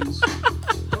minds.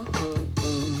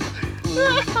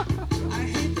 I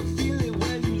hate the feeling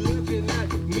when you live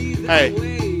Hey,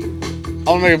 I'm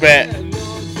gonna make a bet.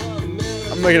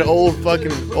 I'm making an old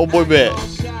boy bet.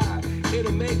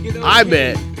 I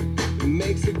bet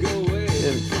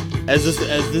as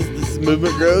this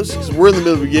movement grows, because we're in the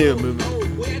middle of the beginning of the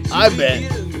movement, I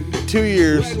bet 2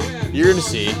 years you're gonna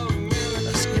see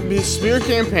a smear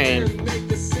campaign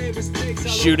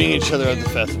shooting each other at the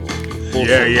festival.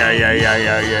 Bullshit.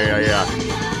 Yeah.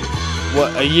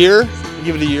 What, a year?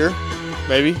 Give it a year,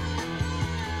 maybe.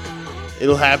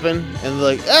 It'll happen, and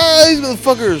they're like, these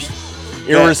motherfuckers.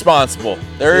 Irresponsible.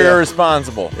 They're Yeah.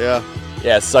 irresponsible. Yeah.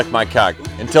 Yeah, suck my cock.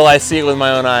 Until I see it with my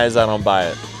own eyes, I don't buy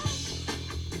it.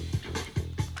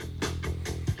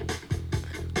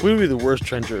 We would be the worst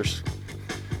trenchers.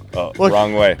 Oh, Look,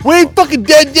 wrong way. We ain't fucking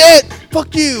dead yet!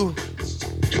 Fuck you!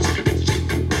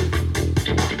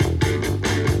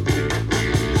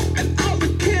 And all the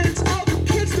kids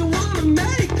that wanna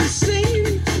make a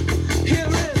scene here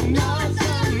in North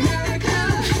America.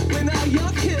 When all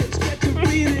your kids get to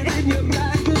read it in your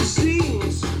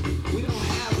magazines, we don't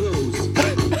have those.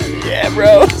 Yeah,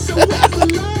 bro. So where's the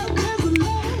love? Where's the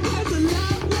love? Where's the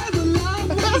love? Where's the love?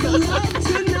 Where's the love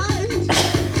tonight?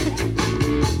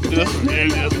 There's no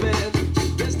love, man.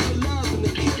 There's no love and the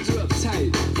kids are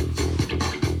uptight.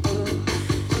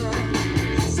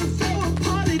 So throw a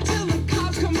party till the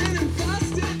cops come in and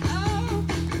bust it. Oh,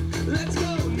 let's go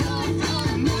North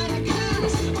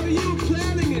Americans. Are you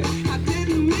planning it? I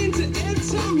didn't mean to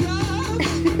interrupt.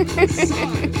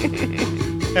 Sorry.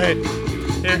 Hey,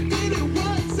 here. Didn't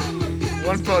want some appearance.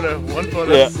 One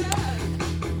photo. Yeah.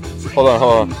 Hold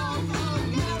on.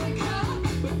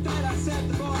 But that I said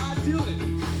before I do it.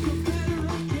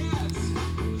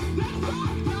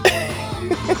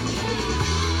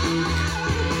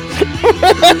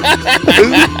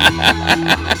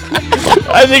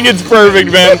 I think it's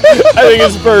perfect, man. I think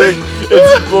it's perfect.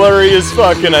 It's blurry as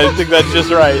fuck, and I think that's just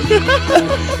right.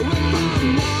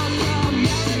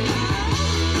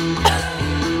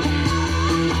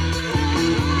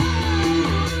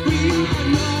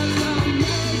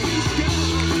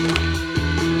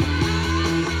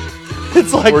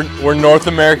 It's like, We're North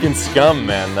American scum,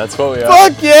 man. That's what we are.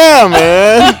 fuck yeah,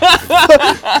 man!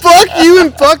 Fuck you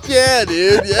and fuck yeah,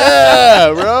 dude.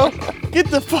 Yeah, bro.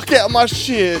 Get the fuck out of my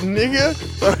shit, nigga.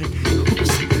 Sorry.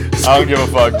 I don't give a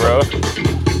fuck, bro.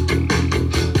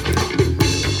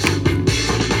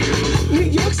 New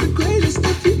York's the greatest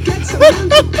if you get someone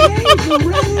to pay the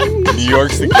rent. New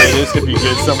York's the greatest if you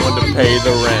get someone to pay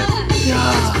the rent.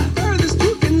 Furthest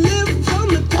you can live from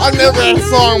the I've never had a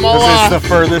song in my Because life. it's the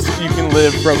furthest you can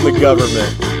live from the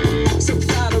government. Some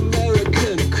fat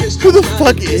American Christian Who the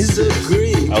fuck is this?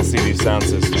 disagree. LCD sound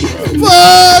system, bro.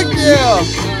 Fuck yeah!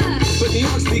 But New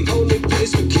York's the only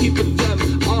place for keeping them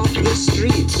off the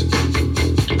street.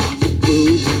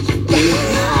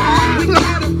 We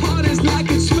got parties like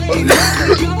it's raining.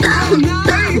 Go all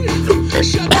night.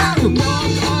 Shut down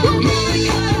North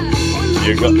America.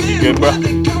 You good, bro?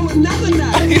 They go another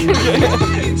night.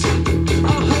 Right.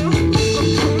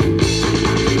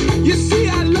 You see,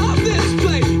 I love this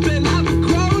place, and I've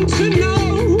grown to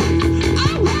know.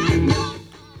 All right now.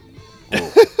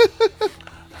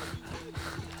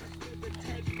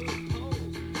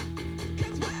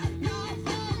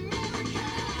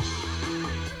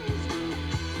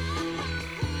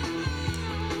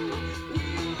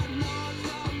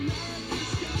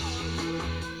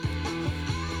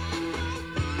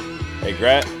 Hey,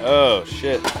 Grat. Oh,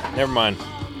 shit. Never mind.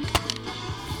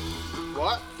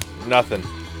 What? Nothing.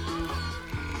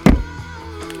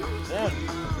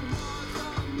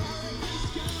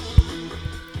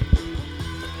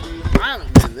 I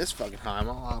haven't been this fucking high in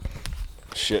my life.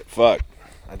 Shit, fuck.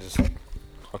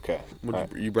 Okay. Would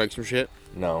Alright. you break some shit?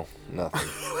 No, nothing.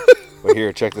 But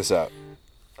here, check this out.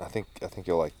 I think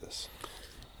you'll like this.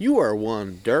 You are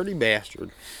one dirty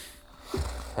bastard.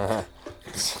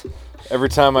 Every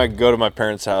time I go to my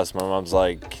parents' house, my mom's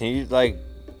like, "Can you like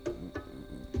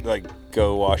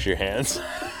go wash your hands?"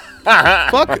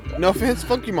 Fuck. No offense.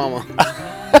 Fuck your mama.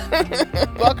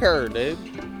 Fuck her, dude.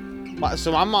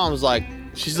 So my mom's like,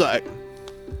 she's like,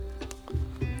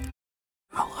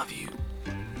 I love you.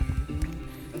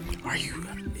 Are you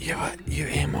have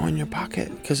ammo in your pocket?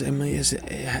 Because Emily she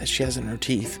has it in her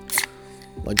teeth.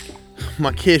 Like,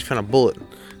 my kid found a bullet.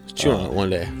 Was chewing on it one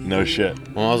day. No shit.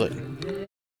 Well, I was like,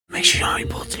 make sure you don't have any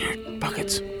bullets in your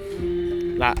pockets.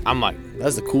 And I'm like,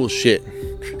 that's the coolest shit.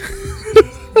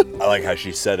 I like how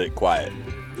she said it quiet.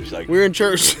 She's like, We're in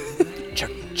church.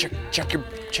 check your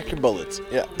bullets.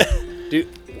 Yeah. Dude,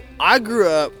 I grew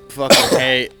up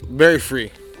fucking very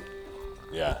free.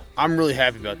 Yeah. I'm really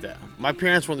happy about that. My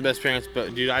parents weren't the best parents,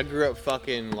 but dude, I grew up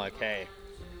fucking like, hey,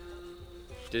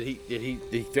 did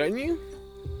he threaten you?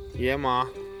 Yeah, Ma.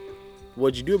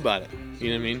 What'd you do about it? You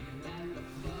know what I mean?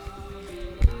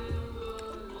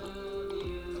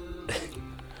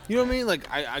 You know what I mean? Like,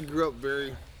 I grew up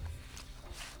very...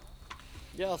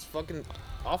 Yeah,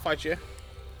 I'll fight you.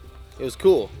 It was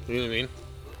cool. You know what I mean?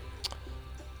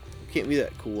 Can't be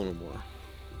that cool anymore.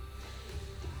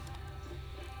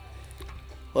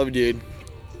 Love you, dude.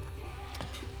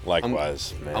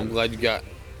 Likewise, man. I'm glad you got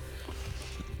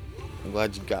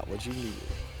what you needed.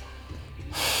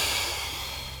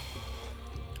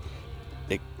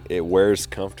 It wears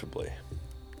comfortably.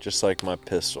 Just like my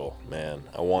pistol, man.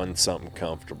 I wanted something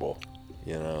comfortable,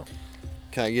 you know.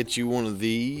 Can I get you one of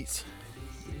these?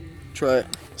 Try it.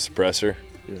 Suppressor.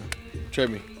 Yeah. Try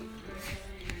me.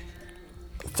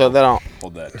 Throw that on.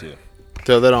 Hold that too.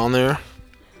 Throw that on there.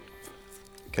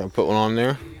 Can I put one on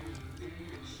there?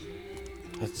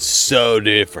 That's so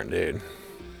different, dude.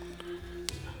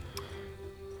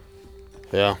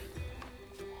 Yeah.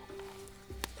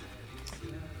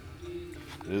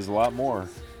 It is a lot more.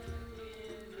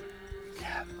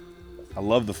 God. I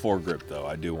love the foregrip though.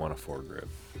 I do want a foregrip.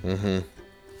 Mm-hmm.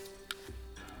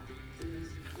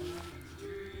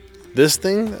 This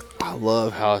thing, I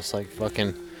love how it's like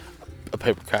fucking a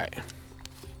paper kite.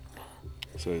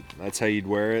 So that's how you'd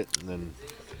wear it, and then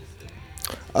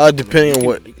Depending on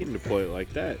what you can deploy it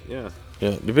like that. Yeah.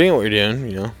 Yeah, depending on what you're doing,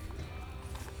 you know.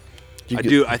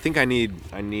 I think I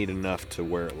need enough to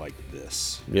wear it like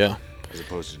this, Yeah. as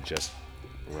opposed to just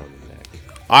around the neck.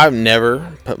 I've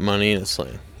never put money in a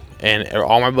sling, and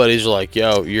all my buddies are like,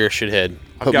 "Yo, you're a shithead."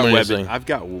 I've got money in a webbing. sling. I've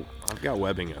got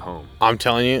webbing at home. I'm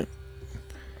telling you,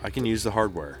 I can use the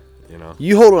hardware. You know.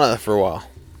 you hold on to that for a while.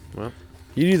 Well,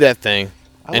 You do that thing.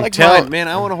 I like mine, man.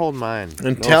 I want to hold mine.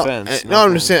 And no offense. no,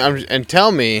 I'm just saying. And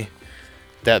tell me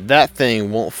that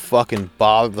thing won't fucking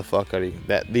bother the fuck out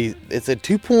of you. It's a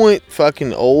 2-point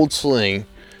fucking old sling,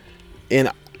 and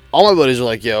all my buddies are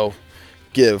like, "Yo,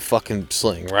 get a fucking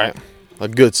sling, right? A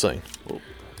good sling."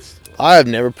 I have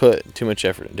never put too much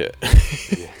effort into it.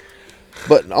 Yeah.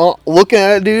 But looking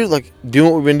at it, dude, like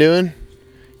doing what we've been doing,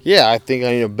 yeah, I think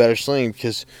I need a better sling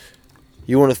because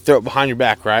you want to throw it behind your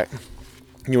back, right?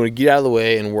 You want to get out of the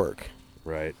way and work.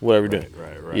 Right. Whatever you're doing.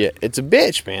 Right. Yeah, it's a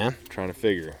bitch, man. Trying to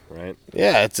figure, right?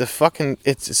 Yeah, it's a fucking.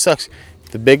 It sucks.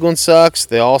 The big one sucks.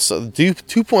 They also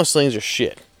 2-point slings are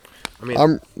shit. I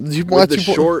mean,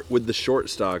 with the short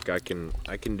stock, I can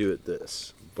do it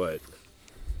this, but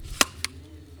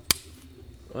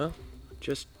well,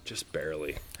 just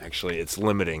barely. Actually, it's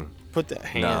limiting. Put that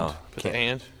hand. No, Put that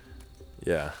hand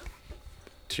Yeah,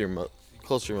 to your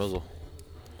close to your muzzle,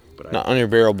 but not on your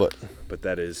barrel, but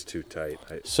that is too tight.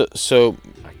 so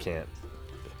I can't.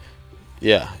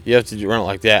 yeah, you have to run it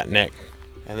like that, neck,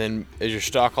 and then is your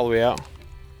stock all the way out?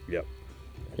 Yep.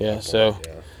 Yeah, so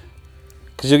Yeah.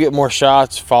 because you'll get more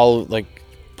shots, like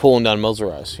pulling down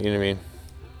muzzle rise. You know what I mean?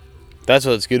 That's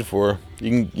what it's good for.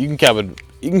 You can cap a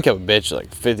bitch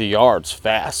like 50 yards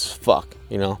fast as fuck.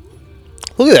 You know?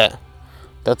 Look at that.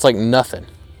 That's like nothing.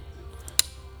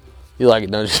 You like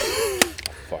it, don't you?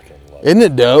 Fucking love it. Isn't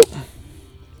it dope?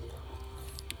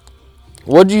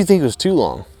 What do you think was too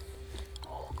long?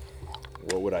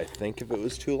 What would I think if it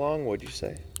was too long? What'd you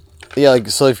say? Yeah, like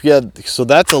so if you had that's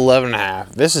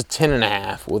 11.5. This is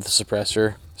 10.5 with the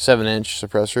suppressor, 7-inch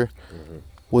suppressor. Mm-hmm.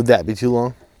 Would that be too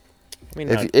long? I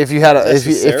mean, if you had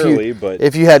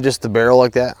if you had just the barrel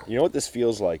like that. You know what this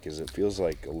feels like? It feels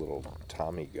like a little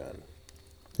Tommy gun.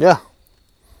 Yeah.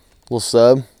 Little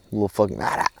sub, little fucking.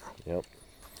 Yep.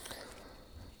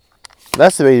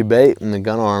 That's the big debate in the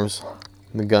gun arms,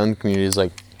 in the gun community is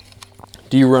like,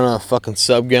 do you run a fucking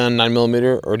sub gun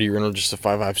 9mm or do you run just a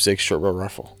 5.56 short barrel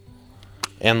rifle?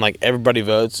 And like everybody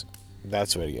votes,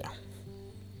 that's the way to go.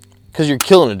 Because you're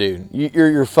killing a dude.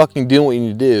 You're fucking doing what you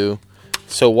need to do.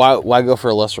 So why go for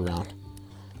a lesser round?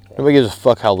 Nobody gives a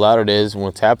fuck how loud it is and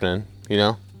what's happening, you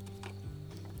know?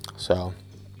 So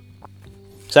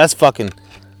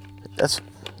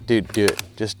dude, do it.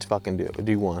 Just fucking do it.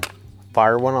 Do one.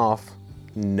 Fire one off.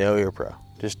 Know you're pro.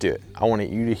 Just do it. I want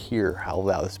you to hear how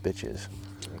loud this bitch is.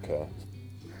 Okay.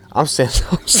 I'm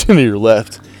standing to your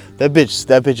left. That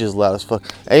bitch is loud as fuck.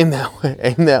 Aim that way.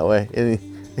 Aim that way. In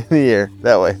the air.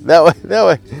 That way.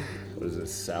 What is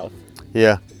this, south?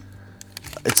 Yeah.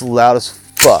 It's loud as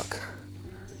fuck.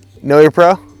 Know you're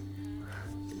pro?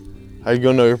 How you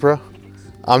gonna know you're pro?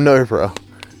 I'm know you're pro.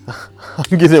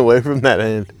 I'm getting away from that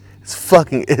end.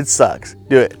 It sucks.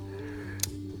 Do it.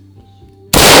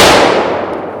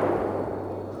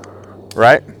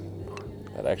 Right?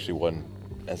 That actually wasn't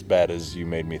as bad as you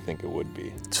made me think it would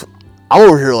be. I'm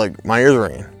over here like my ears are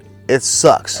ringing. It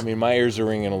sucks. I mean, my ears are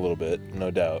ringing a little bit,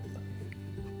 no doubt.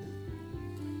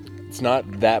 It's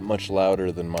not that much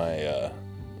louder than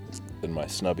my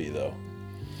snubby though.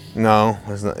 No,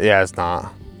 it's not. Yeah, it's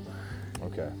not.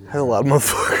 Okay. That's a loud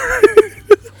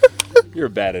motherfucker. You're a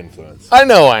bad influence. I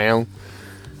know I am.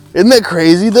 Isn't that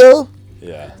crazy though?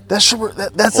 Yeah. That's Hold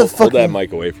that that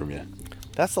mic away from you.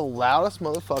 That's the loudest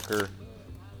motherfucker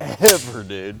ever,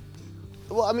 dude.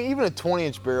 Well, I mean, even a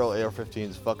 20-inch barrel AR-15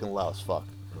 is fucking loud as fuck.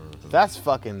 That's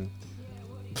fucking.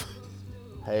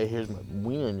 Hey, here's my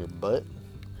wiener in your butt.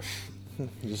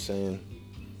 Just saying.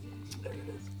 There it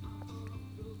is.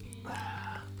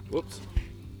 Whoops.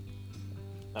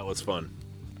 That was fun.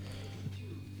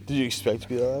 Did you expect to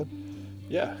be loud?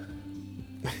 Yeah.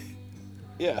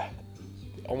 Yeah.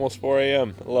 Almost 4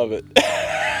 a.m. I love it.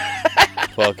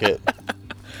 Fuck it.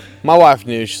 My wife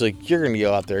knew. She's like, you're going to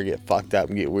go out there and get fucked up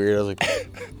and get weird. I was like,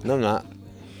 no, I'm not.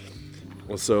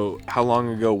 Well, so how long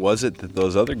ago was it that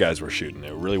those other guys were shooting?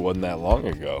 It really wasn't that long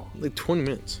ago. Like 20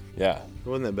 minutes. Yeah. It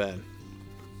wasn't that bad.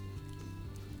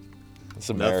 It's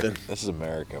America. Nothing. This is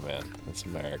America, man. It's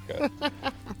America.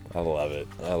 I love it.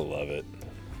 I love it.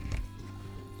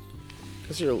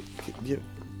 What's your... You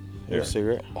Here. a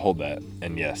cigarette? Hold that.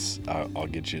 And yes, I'll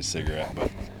get you a cigarette. But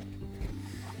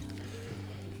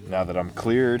now that I'm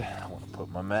cleared, I want to put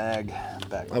my mag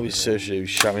back. I'll be so shit if you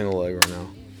shot me in the leg right now.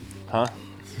 Huh?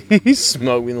 He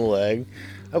smoked me in the leg.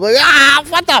 I'd be like, ah,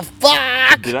 what the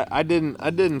fuck? Did I? I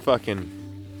didn't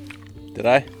fucking. Did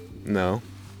I? No.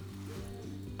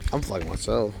 I'm like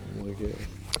myself. I'm like, yeah.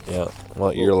 Yeah.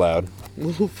 Well, you're loud.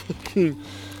 Little fucking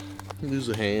lose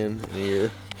a hand, an ear.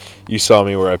 You saw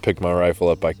me where I picked my rifle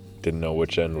up. I didn't know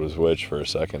which end was which for a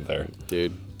second there.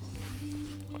 Dude.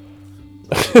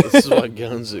 This is why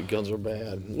guns are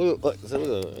bad. Look at a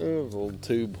little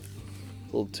tube.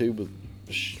 Little tube with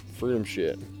freedom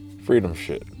shit. Freedom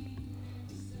shit.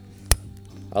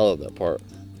 I love that part.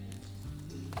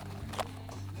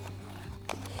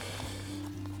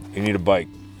 You need a bike.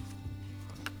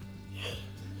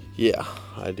 Yeah,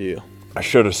 I do. I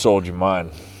should have sold you mine.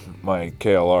 My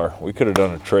KLR. We could have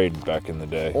done a trade back in the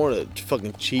day. I want a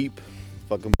fucking cheap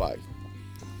fucking bike.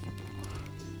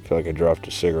 I feel like I dropped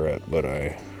a cigarette, but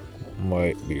I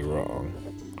might be wrong.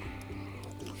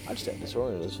 I just had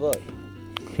disoriented as fuck.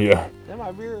 Yeah. Is that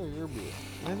my beer or your beer?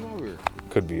 That's my beer.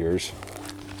 Could be yours.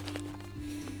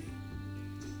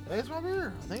 That's my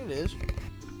beer. I think it is.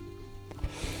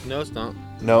 No, it's not.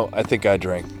 No, I think I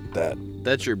drank that.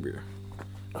 That's your beer.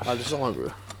 I just don't want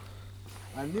beer.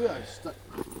 I knew I stuck.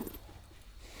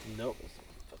 Nope.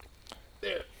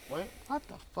 There. Wait. What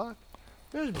the fuck?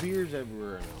 There's beers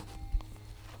everywhere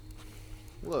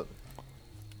now. Look.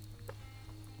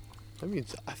 That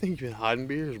means I think you've been hiding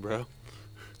beers, bro.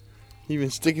 You've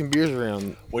been sticking beers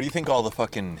around. What do you think all the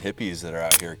fucking hippies that are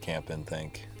out here camping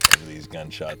think of these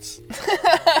gunshots?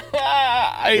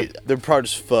 They're probably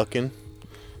just fucking.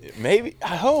 Maybe.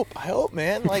 I hope,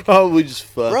 man. Like, Probably just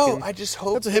fucking. bro, I just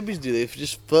hope. That's what hippies do. They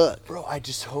just fuck. Bro, I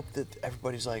just hope that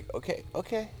everybody's like, okay.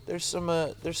 There's some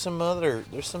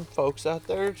folks out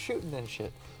there shooting and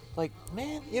shit. Like,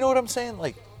 man, you know what I'm saying?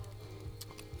 Like,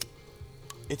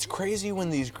 it's crazy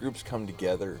when these groups come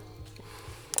together,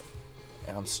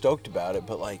 and I'm stoked about it.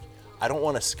 But like, I don't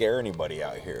want to scare anybody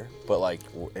out here. But like,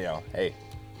 you know, hey.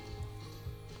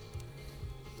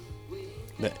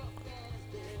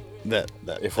 That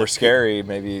If we're scary,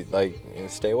 maybe like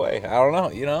stay away. I don't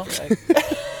know, you know, like,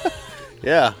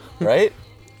 Yeah. right?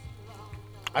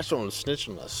 I just don't want to snitch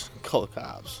on us. Call the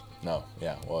cops. No,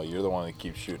 yeah. Well, you're the one that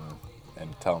keeps shooting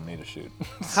and telling me to shoot.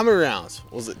 How many rounds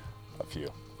was it? A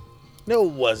few. No,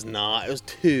 it was not. It was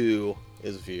 2. It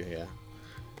was a few, yeah.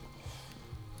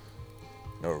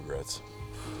 No regrets.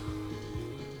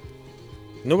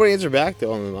 Nobody answered back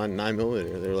though on the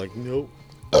 9mm. They were like, nope.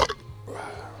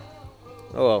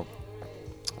 Oh well,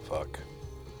 Fuck.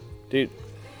 dude.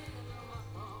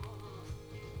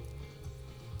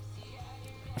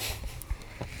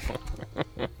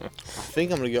 I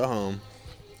think I'm gonna go home,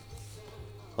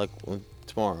 like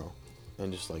tomorrow,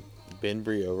 and just like bend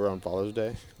Brie over on Father's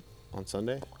Day, on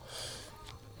Sunday,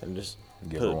 and just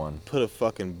Give her one. put a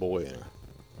fucking boy in her.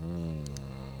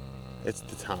 It's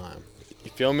the time.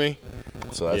 You feel me?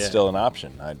 So that's Yeah. still an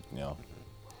option.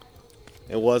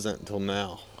 It wasn't until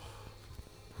now.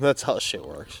 That's how shit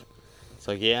works. It's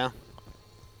like, yeah,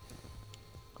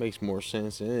 makes more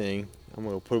sense than anything. I'm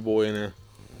gonna put a boy in there,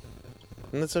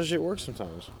 and that's how shit works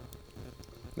sometimes.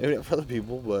 Maybe not for other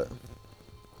people, but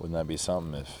Wouldn't that be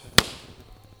something if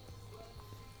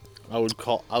I would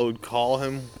call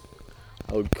him.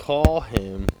 What's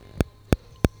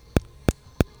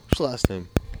your last name?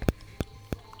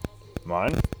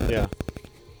 mine? Yeah.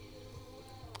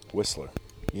 Whistler.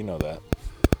 You know that.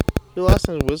 Your last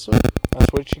name is Whistler?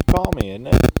 That's what you call me, isn't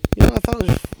it? You know, I thought it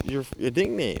was your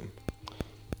nickname.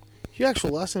 Your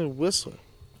actual last name is Whistler.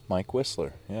 Mike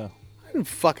Whistler, yeah. I didn't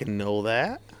fucking know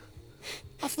that.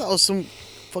 I thought it was some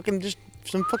fucking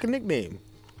nickname.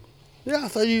 Yeah, I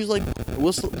thought you used like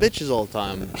whistle bitches all the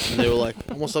time. And they were like,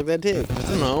 almost like that dick. I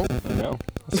don't know. No,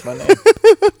 that's my name.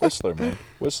 Whistler, man.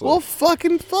 Whistler. Well,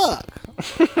 fucking fuck.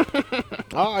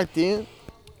 All right, then.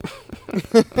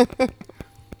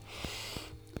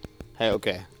 Hey,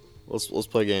 okay. Let's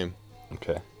play a game.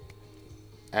 Okay.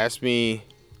 Ask me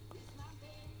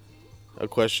a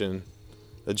question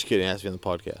that you couldn't ask me on the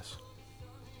podcast.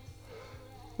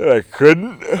 I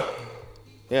couldn't.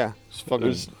 Yeah, just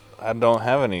fucking. I don't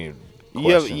have any.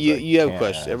 You have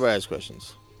questions. Ask. Everybody has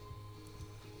questions.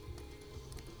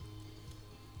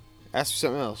 Ask me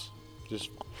something else. Just.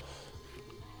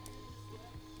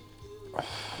 All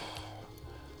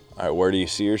right, where do you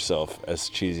see yourself, as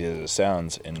cheesy as it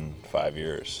sounds, in 5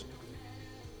 years?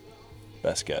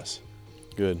 Best guess.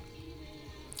 Good.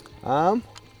 Where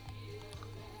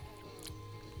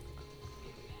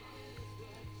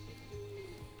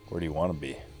do you want to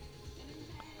be?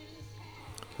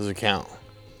 Does it count?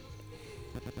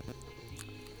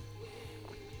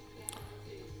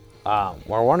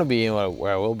 Where I want to be and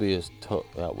where I will be is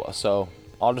so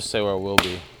I'll just say where I will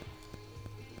be.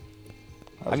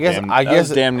 I guess That's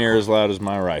damn near as loud as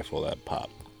my rifle that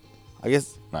popped. I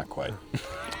guess Not quite.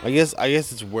 I guess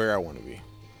it's where I want to be.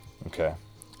 Okay.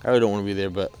 I really don't want to be there,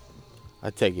 but I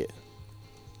take it.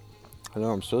 I know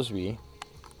where I'm supposed to be.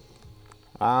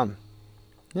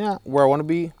 Yeah, where I want to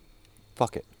be.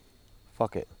 Fuck it. I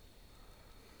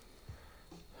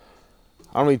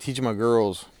don't be teaching my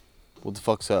girls what the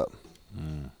fuck's up.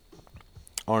 I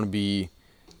want to be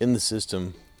in the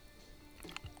system,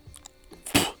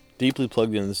 deeply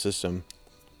plugged into the system,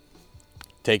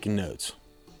 taking notes.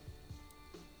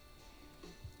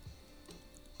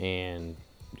 And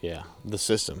yeah, the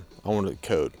system. I want to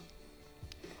code.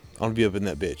 I want to be up in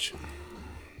that bitch.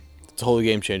 It's a whole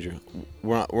game changer. We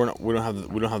don't have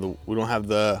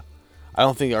the. I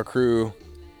don't think our crew.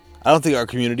 I don't think our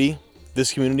community.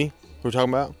 This community we're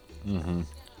talking about.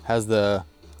 Has the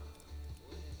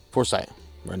foresight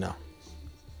right now.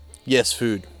 Yes,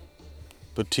 food,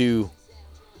 but 2, you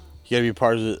gotta be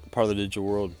part of the digital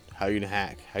world. How are you gonna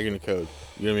hack? How are you gonna code?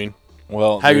 You know what I mean?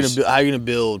 Well, how you gonna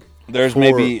build? There's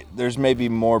maybe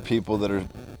more people that are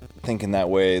thinking that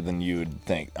way than you would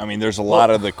think. I mean, there's a lot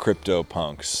of the crypto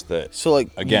punks that. So like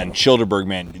again, Childerberg,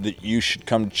 man, that you should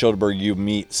come to Childerberg. You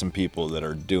meet some people that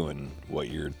are doing what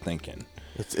you're thinking.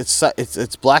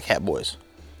 It's black hat boys.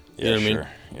 You know what I mean? Yeah,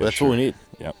 Well, that's what we need.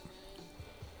 Yep.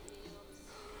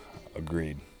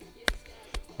 Agreed.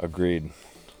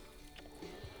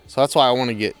 So that's why I want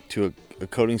to get to a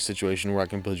coding situation where I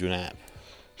can build you an app.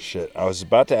 Shit, I was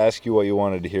about to ask you what you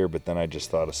wanted to hear, but then I just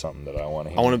thought of something that I want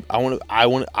to hear.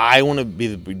 I want to be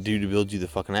the dude to build you the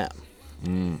fucking app.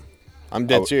 I'm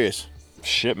dead serious.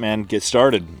 Shit, man, get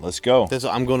started. Let's go.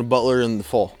 I'm going to Butler in the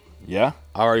fall. Yeah?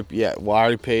 I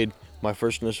already paid my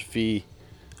first initial fee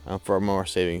for more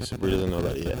savings. We doesn't know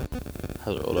that yet.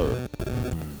 Hasn't rolled over.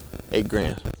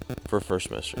 $8,000 for first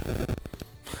semester.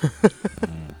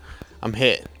 I'm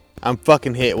hit. I'm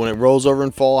fucking hit. When it rolls over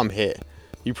in fall, I'm hit.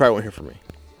 You probably won't hear from me.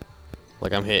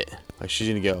 Like, I'm hit. Like, she's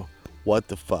gonna go, what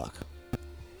the fuck?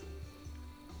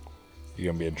 You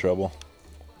gonna be in trouble?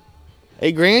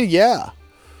 $8,000? Yeah.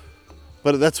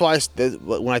 But that's why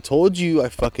when I told you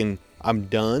I'm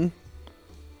done,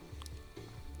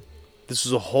 this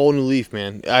was a whole new leaf,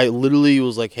 man. I literally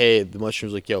was like, hey, the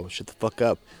mushroom's like, yo, shut the fuck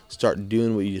up. Start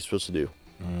doing what you're supposed to do.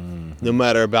 No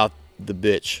matter about the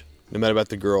bitch. No matter about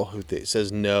the girl who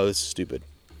says, no, this is stupid.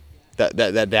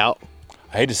 That doubt.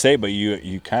 I hate to say it, but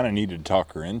you kind of need to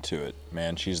talk her into it,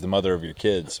 man. She's the mother of your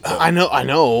kids. But, I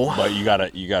know. But you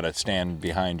gotta stand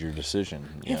behind your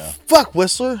decision. You know? Fuck,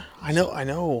 Whistler. I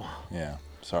know. Yeah.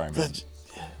 Sorry, man.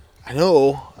 I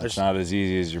know. It's not as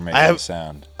easy as you're making it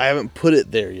sound. I haven't put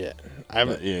it there yet. I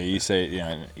haven't. Yeah, you say, you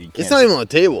know, you can't. It's not even on the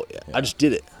table yet. Yeah. I just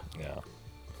did it. Yeah.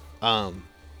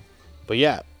 But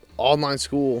yeah, online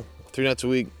school, 3 nights a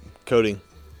week, coding.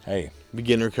 Hey.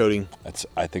 Beginner coding.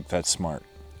 I think that's smart.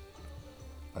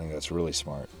 I think that's really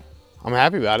smart. I'm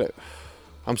happy about it.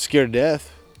 I'm scared to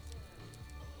death.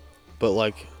 But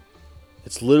like,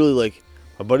 it's literally like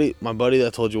my buddy that I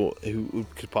told you who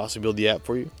could possibly build the app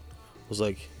for you was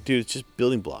like, dude, it's just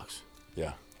building blocks.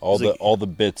 Yeah. All the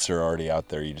bits are already out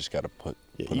there. You just got to put.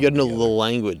 Yeah, you got to know the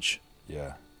language.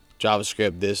 Yeah.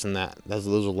 JavaScript, this and that. Those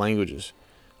are languages.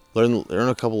 Learn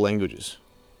a couple languages.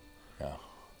 Yeah.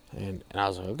 And I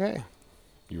was like, okay.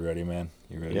 You ready, man?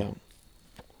 You ready? Yeah.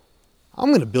 I'm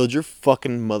gonna build your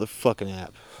fucking motherfucking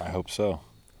app. I hope so.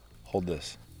 Hold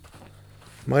this.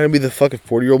 Am I gonna be the fucking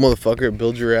 40-year-old motherfucker that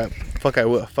builds your app? Fuck, I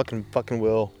will. Fucking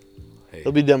will. Hey,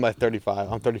 It'll be done by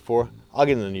 35. I'm 34. I'll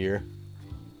get it in a year.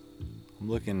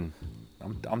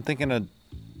 I'm thinking a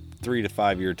 3 to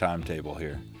 5 year timetable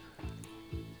here.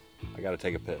 I gotta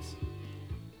take a piss.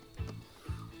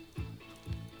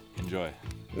 Enjoy.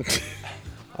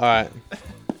 All right.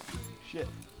 Shit.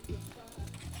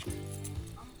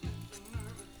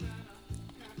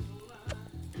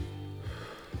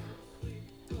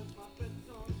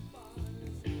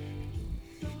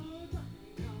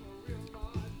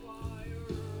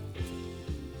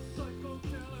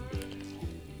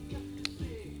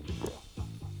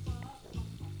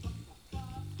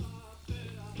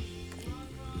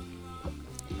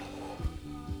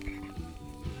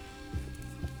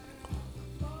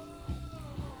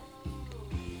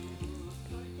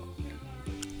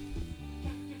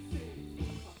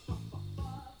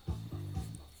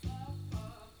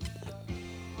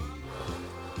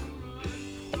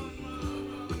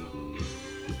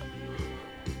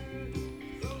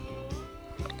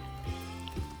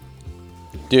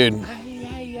 Dude.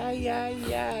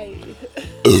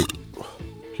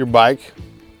 Your bike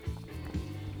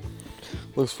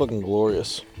looks fucking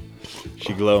glorious.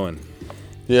 She glowing.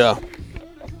 Yeah.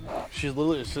 She's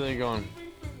literally just sitting there going,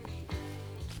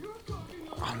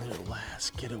 I'm their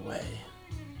last getaway.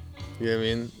 You know what I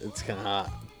mean? It's kind of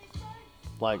hot.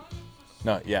 Like,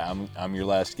 No, yeah, I'm your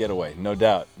last getaway. No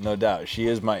doubt.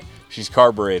 She's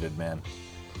carbureted, man.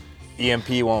 EMP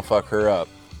won't fuck her up.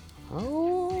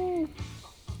 oh.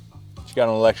 She got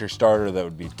an electric starter that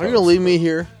would be toast. Are you going to leave me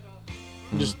here?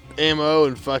 Just ammo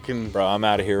and fucking Bro, I'm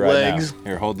out of here right legs. now.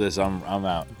 Here, hold this. I'm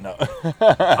out. No.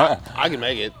 I can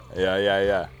make it.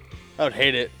 Yeah. I would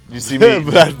hate it. You see me?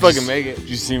 But I'd fucking make it. Did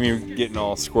you see me getting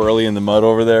all squirrely in the mud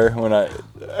over there when I?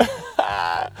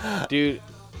 Dude,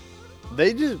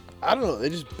 they just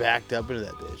backed up into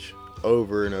that bitch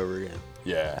over and over again.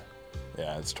 Yeah,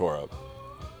 it's tore up.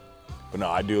 But no,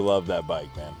 I do love that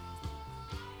bike, man.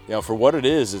 You know, for what it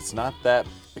is, it's not that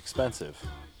expensive.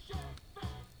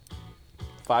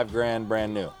 $5,000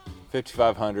 brand new,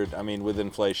 5,500. I mean, with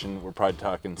inflation, we're probably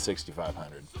talking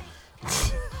 6,500.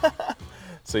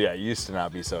 So yeah, it used to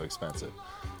not be so expensive.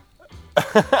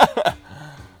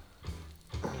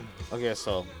 Okay,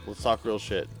 so let's talk real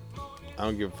shit. I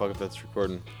don't give a fuck if that's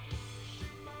recording.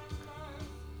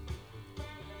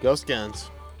 Ghost guns.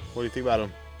 What do you think about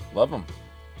them? Love them.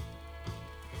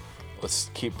 Let's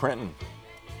keep printing.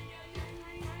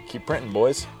 Keep printing,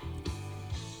 boys.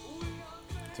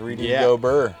 3D Yeah. go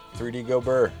burr. 3D go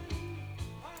burr.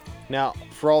 Now,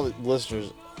 for all the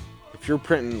listeners, if you're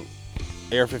printing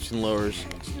AR-15 lowers,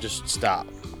 just stop.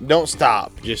 Don't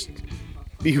stop. Just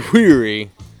be weary.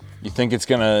 You think it's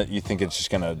just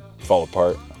gonna fall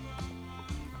apart?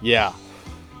 Yeah,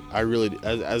 I really do.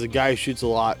 As a guy who shoots a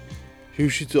lot,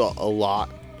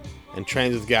 and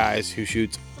trains with guys who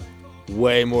shoots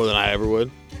way more than I ever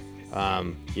would.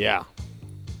 Yeah,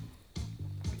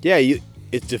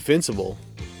 it's defensible.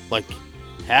 Like,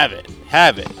 have it.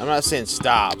 I'm not saying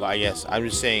stop. I guess I'm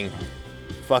just saying,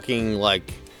 fucking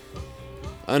like,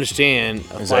 understand.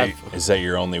 Is that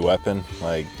your only weapon?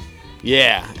 Like,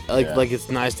 yeah, like it's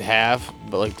nice to have,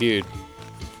 but like, dude,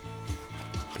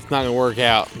 it's not gonna work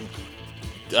out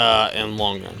in the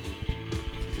long run.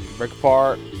 Break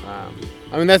apart.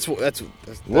 I mean, that's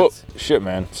whoa, shit,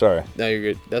 man. Sorry. No, you're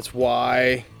good. That's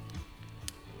why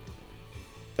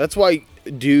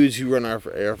dudes who run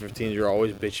AR-15s are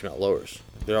always bitching about lowers.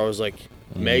 They're always like,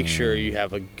 make sure you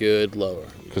have a good lower.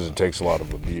 Because it takes a lot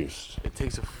of abuse. It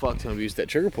takes a fuck ton of abuse. That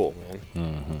trigger pull, man.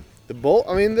 Mm-hmm.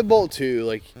 The bolt too,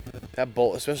 like, that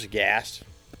bolt, especially gassed,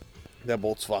 that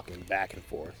bolt's fucking back and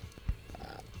forth.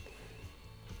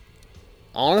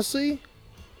 Honestly,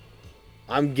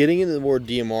 I'm getting into the more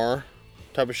DMR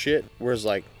type of shit, whereas,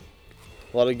 like,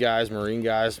 a lot of guys, Marine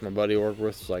guys, my buddy I work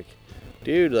with, is like,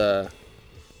 dude,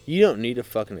 you don't need a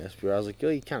fucking SPR. I was like, yo,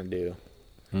 you kind of do.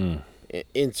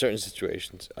 In certain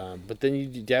situations. But then you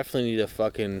definitely need a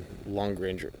fucking long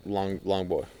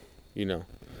boy, you know.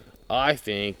 I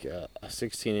think a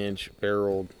 16-inch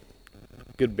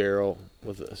good barrel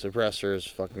with a suppressor is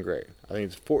fucking great. I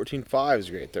think it's 14.5 is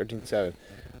great, 13.7.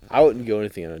 I wouldn't go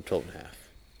anything under 12.5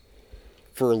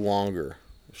 for longer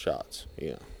shots,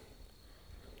 you know.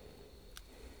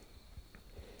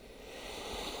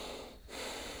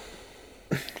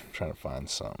 I'm trying to find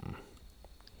something.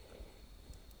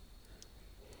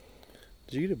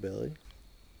 Did you get a belly?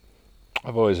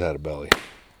 I've always had a belly.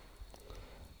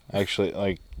 Actually,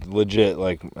 like, legit,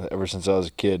 like, ever since I was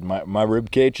a kid, my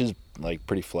rib cage is, like,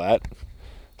 pretty flat.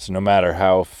 So no matter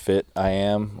how fit I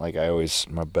am, like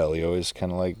my belly always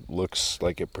kind of like looks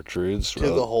like it protrudes To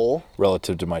the hole.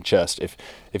 relative to my chest. If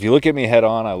you look at me head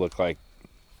on, I look like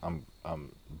I'm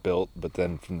built, but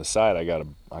then from the side, I got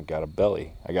a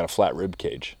belly. I got a flat rib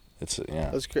cage. It's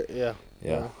That's great. Yeah.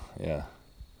 Yeah.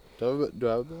 Do I have a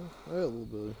belly? I have a little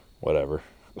belly. Whatever.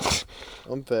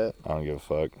 I'm fat. I don't give a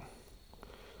fuck.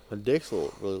 My dick's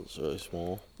really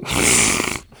small.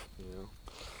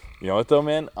 You know what though,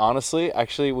 man? Honestly,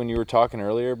 actually, when you were talking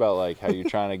earlier about like how you're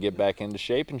trying to get back into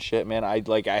shape and shit, man, I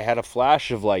had a flash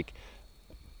of like,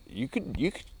 you could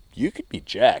be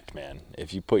jacked, man.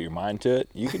 If you put your mind to it,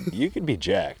 you could be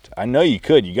jacked. I know you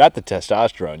could. You got the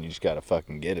testosterone. You just gotta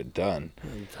fucking get it done.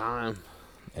 Time.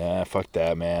 Yeah, fuck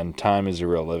that, man. Time is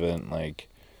irrelevant. Like,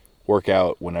 work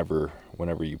out whenever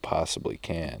you possibly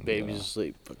can. Baby's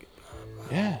asleep. Fuck it.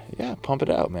 Yeah, pump it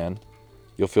out, man.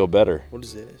 You'll feel better. What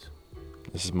is this?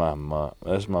 This is my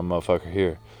motherfucker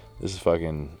here. This is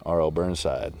fucking R.L.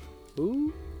 Burnside.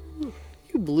 Ooh,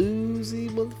 you bluesy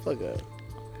motherfucker.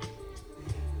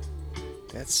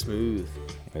 That's smooth.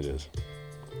 It is.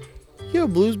 You a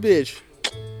blues bitch.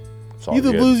 It's all You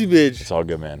the good. bluesy bitch. It's all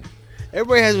good, man.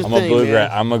 Everybody has a I'm thing, a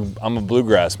bluegrass. man. I'm a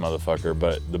bluegrass motherfucker,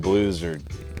 but the blues are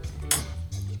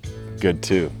good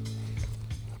too.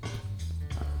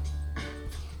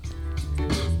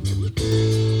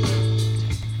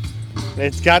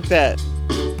 It's got that.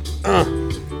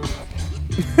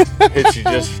 Hits you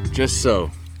just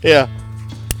so. Yeah.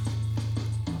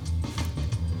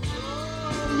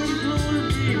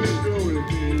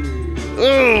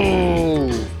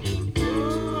 Oh.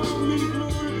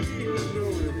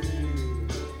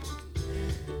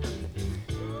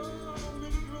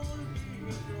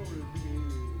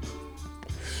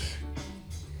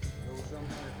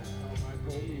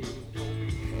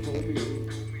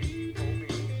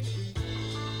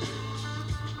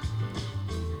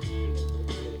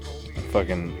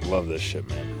 Fucking love this shit,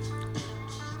 man.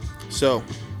 So,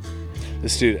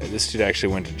 This dude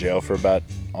actually went to jail for about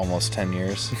almost 10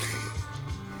 years.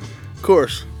 of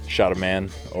course. Shot a man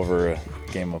over a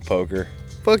game of poker.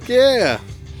 Fuck yeah.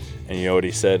 And you know what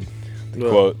he said?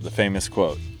 The famous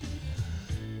quote.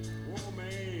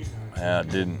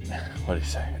 Didn't. What did he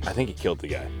say? I think he killed the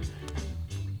guy.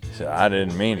 He said, "I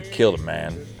didn't mean to kill the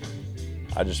man.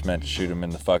 I just meant to shoot him in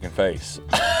the fucking face."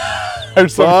 Or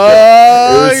some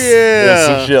Oh, shit. It was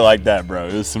some yeah. shit like that, bro.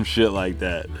 It was some shit like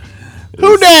that.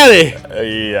 Who daddy?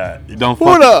 Yeah. You don't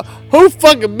fuck. Who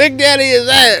fucking Big Daddy is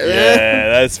that, man? Yeah,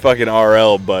 that's fucking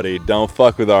RL, buddy. Don't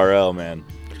fuck with RL, man.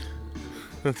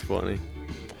 That's funny.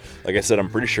 Like I said, I'm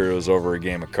pretty sure it was over a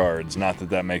game of cards. Not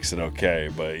that makes it okay,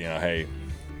 but, you know, hey,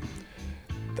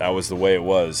 that was the way it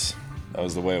was. That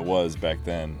was the way it was back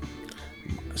then.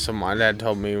 So my dad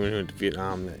told me when he went to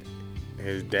Vietnam that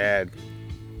his dad,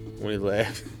 when he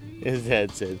left, his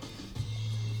dad said,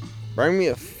 "Bring me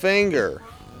a finger."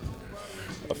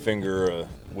 A finger of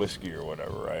whiskey or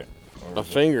whatever, right? A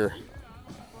finger.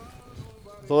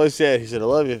 That's all he said. He said, "I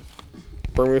love you.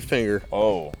 Bring me a finger."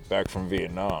 Oh, back from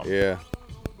Vietnam. Yeah.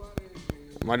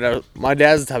 My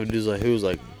dad's the type of dude who was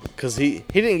like, because he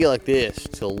didn't get like this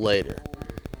till later.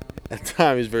 At the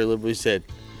time, he was very liberal. He said,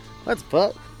 "What the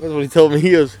fuck?" That's what he told me.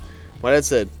 He goes, my dad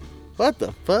said, "What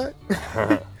the fuck?"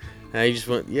 And he just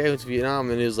went, "Yeah, he went to Vietnam."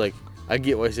 And he was like, I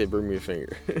get why he said, "Bring me a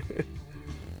finger."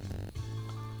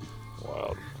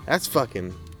 Wild. That's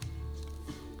fucking.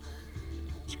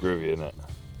 It's groovy, isn't it?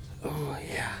 Oh,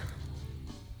 yeah.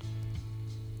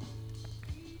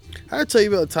 I gotta tell you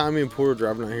about the time me and Porter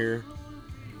driving out here.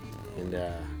 And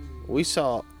we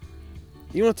saw.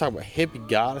 You want to talk about hippie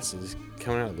goddesses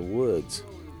coming out of the woods?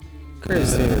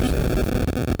 Crazy thing ever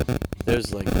seen.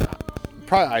 There's like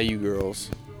probably IU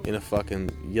girls in a fucking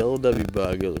yellow W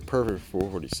bug. It was perfect for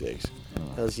 446.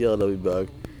 That was yellow W bug,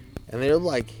 and they're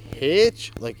like I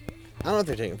don't know if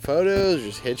they're taking photos or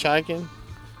just hitchhiking,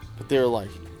 but they're like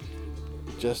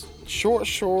just short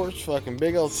shorts, fucking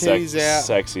big old titties out.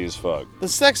 Sexy as fuck. The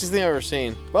sexiest thing I've ever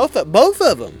seen. Both of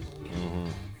them. Mm-hmm.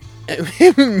 And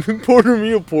him and Porter,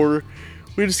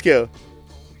 we just go,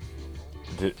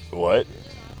 What?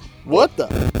 "What the?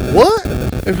 What?"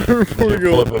 And Porter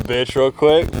go, Flip a bitch real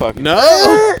quick? Fuck.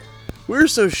 "No." We were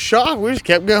so shocked, we just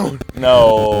kept going.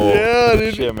 No. Yeah,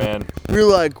 dude. Shit, man. We were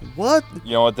like, "What?"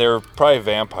 You know what? They were probably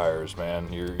vampires,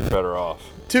 man. You're better off.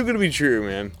 Too good to be true,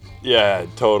 man. Yeah,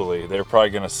 totally. They're probably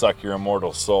gonna suck your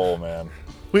immortal soul, man.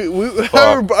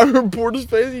 I remember Porter's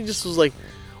face. He just was like,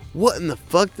 "What in the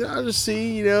fuck did I just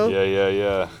see?" You know?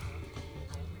 Yeah.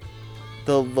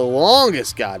 The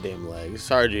longest goddamn legs.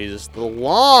 Sorry, Jesus. The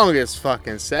longest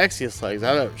fucking sexiest legs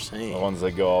I've ever seen. The ones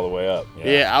that go all the way up.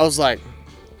 Yeah, I was like,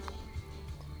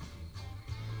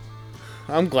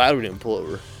 I'm glad we didn't pull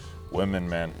over. Women,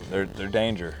 man, they're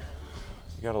danger.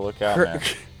 You gotta look out, man.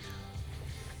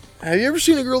 Have you ever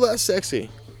seen a girl that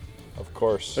sexy? Of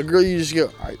course. A girl you just go,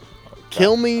 all right,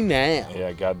 kill me now.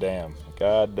 Yeah, goddamn.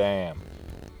 Okay.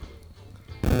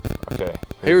 Have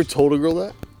you ever told a girl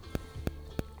that?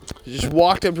 You just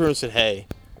walked up to her and said, hey,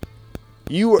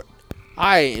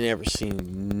 I ain't ever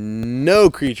seen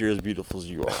no creature as beautiful as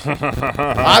you are.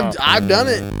 I've done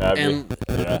it. And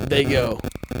they go,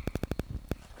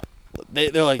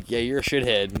 they're like, yeah, you're a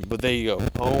shithead. But they go,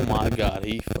 oh my God,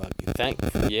 he fucking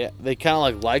thankful. Yeah. They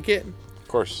kind of like it. Of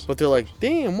course. But they're like,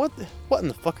 damn, what in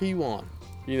the fuck are you on?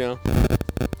 You know?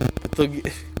 But they'll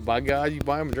get, by God, you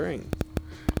buy them a drink.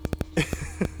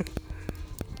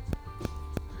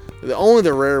 Only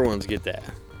the rare ones get that.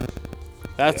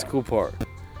 That's the cool part.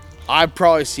 I've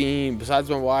probably seen, besides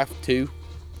my wife, 2,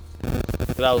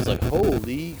 that I was like,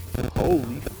 holy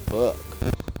fuck.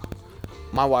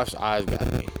 My wife's eyes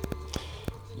got me.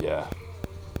 Yeah.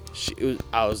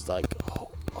 I was like,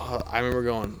 I remember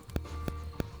going,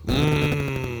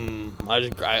 I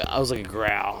was like a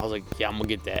growl. I was like, yeah, I'm gonna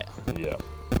get that. Yeah.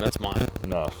 That's mine.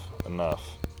 Enough.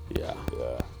 Yeah.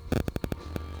 Yeah.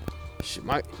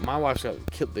 My wife's got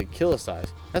the killer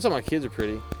size. That's why my kids are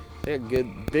pretty. They got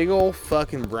good, big old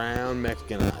fucking brown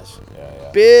Mexican eyes.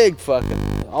 Yeah. Big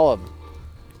fucking, all of them.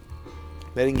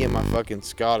 They didn't get my fucking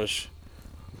Scottish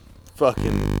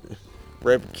fucking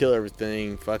rape and kill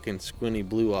everything fucking squinty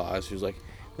blue eyes. She was like,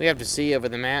 we have to see over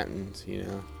the mountains, you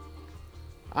know.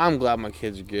 I'm glad my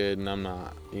kids are good and I'm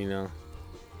not, you know.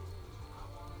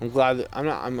 I'm glad that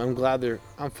I'm glad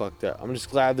I'm fucked up. I'm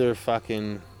just glad they're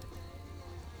fucking,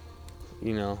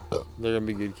 you know, they're gonna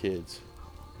be good kids.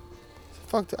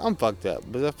 I'm fucked up.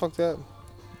 Was that fucked up?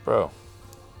 Bro,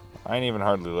 I ain't even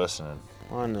hardly listening.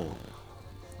 I know.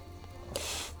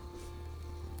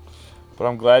 But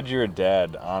I'm glad you're a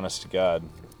dad, honest to God.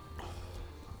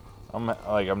 I'm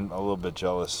a little bit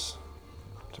jealous,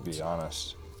 to be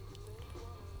honest.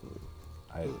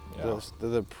 They're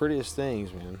the prettiest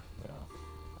things, man.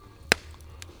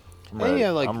 I'm ready.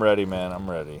 Yeah, I'm ready, man. I'm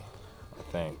ready. I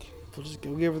think. We'll just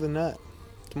go give her the nut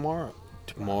tomorrow.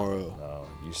 No,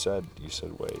 you said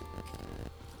wait.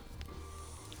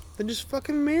 Then just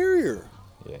fucking marry her.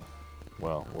 Yeah.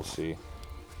 Well, we'll see.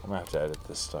 I'm gonna have to edit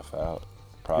this stuff out.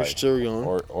 Probably. You're still young.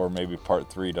 Or maybe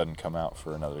part 3 doesn't come out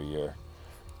for another year.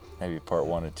 Maybe part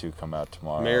 1 and 2 come out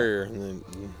tomorrow. Marry her and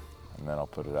then I'll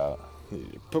put it out.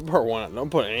 Put part 1 out. Don't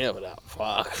put any of it out.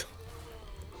 Fuck.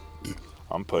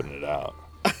 I'm putting it out.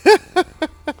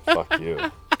 Fuck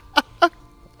you.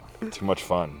 Too much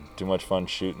fun. Too much fun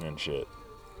shooting and shit.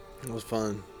 It was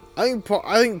fun. I think part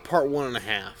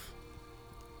 1.5.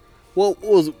 Well,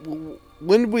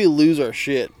 when did we lose our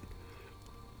shit?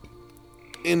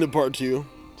 Into part 2.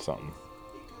 Something.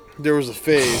 There was a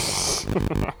phase.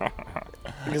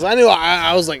 Because I knew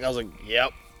I was like,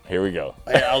 yep. Here we go.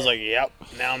 I was like, yep.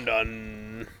 Now I'm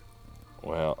done.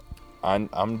 Well,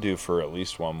 I'm due for at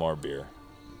least one more beer.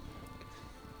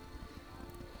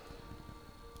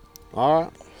 All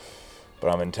right.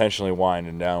 But I'm intentionally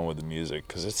winding down with the music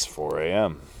because it's 4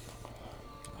 a.m.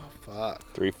 Oh, fuck.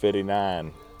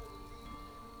 3:59.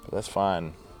 But that's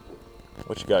fine.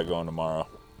 What you got going tomorrow?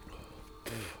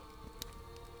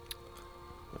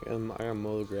 I gotta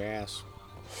mow the grass.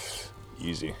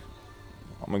 Easy.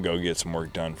 I'm going to go get some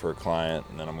work done for a client,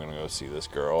 and then I'm going to go see this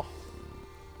girl.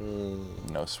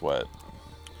 No sweat.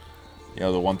 You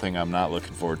know, the one thing I'm not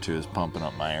looking forward to is pumping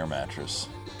up my air mattress,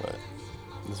 but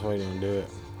That's why you don't do it.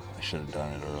 I should have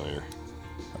done it earlier.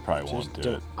 I probably won't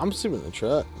do it. I'm sleeping in the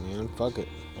truck, man. Fuck it.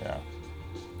 Yeah.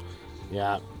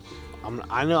 Yeah.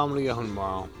 I know I'm gonna get home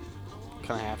tomorrow.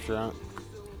 Kind of half drunk.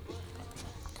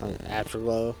 Kind of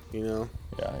afterglow, you know?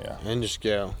 Yeah. And just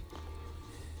go.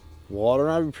 Water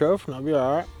and ibuprofen, I'll be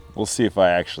alright. We'll see if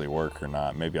I actually work or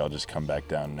not. Maybe I'll just come back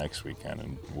down next weekend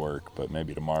and work, but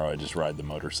maybe tomorrow I just ride the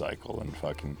motorcycle and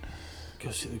fucking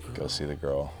Go see the girl. go see the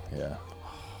girl. Yeah.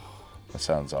 That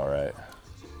sounds alright.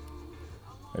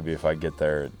 Maybe if I get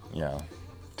there at,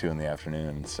 2 in the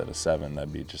afternoon instead of 7,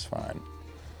 that'd be just fine.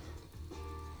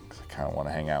 'Cause I kind of want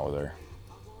to hang out with her.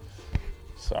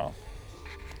 So,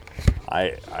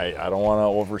 I don't want to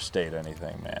overstate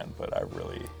anything, man, but I'm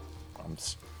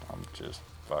just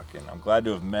fucking, I'm glad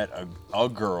to have met a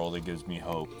girl that gives me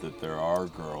hope that there are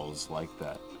girls like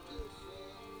that.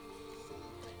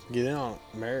 Get in on it.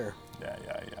 Marry her.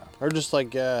 Yeah. Or just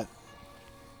like,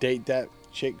 date that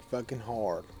chick fucking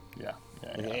hard. Yeah.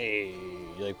 Like, hey,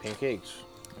 you like pancakes?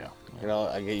 Yeah. You know,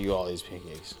 I get you all these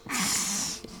pancakes.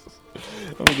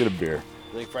 Let me get a beer.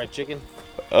 You like fried chicken?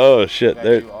 Oh shit! I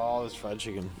got you all this fried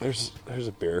chicken. There's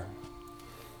a beer.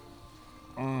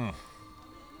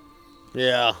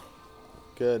 Yeah.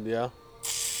 Good, yeah.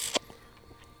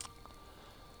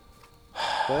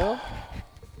 Well,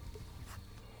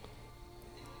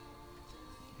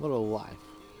 what a life.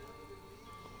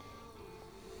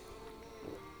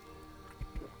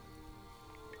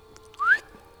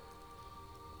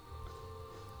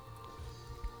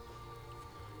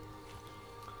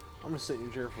 I'm gonna sit in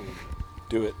your chair for a little bit.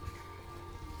 Do it.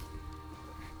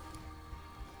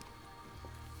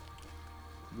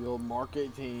 The old Mark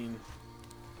 18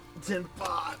 tin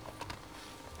pot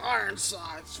iron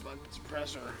sights fucking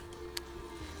suppressor.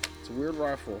 It's a weird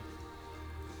rifle.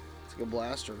 It's like a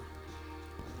blaster.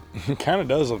 It kind of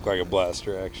does look like a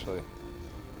blaster, actually.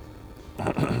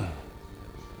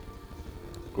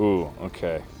 Ooh,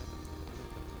 okay.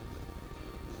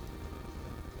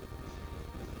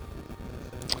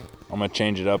 I'm gonna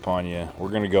change it up on you. We're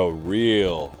gonna go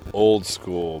real old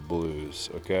school blues,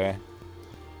 okay?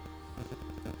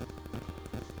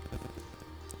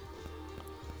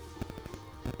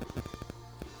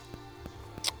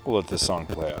 We'll let this song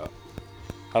play out.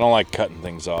 I don't like cutting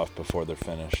things off before they're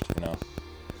finished, you know?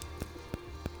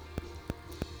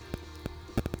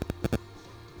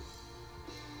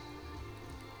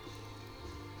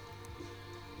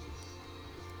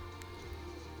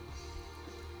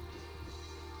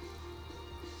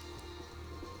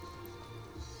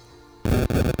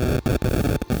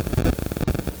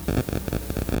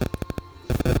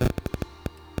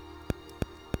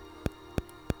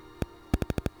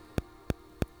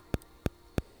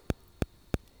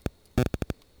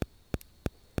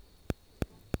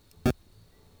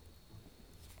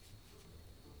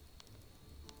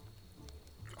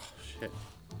 Shit.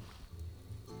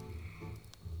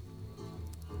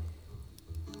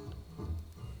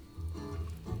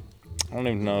 I don't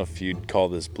even know if you'd call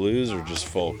this blues or just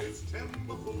folk.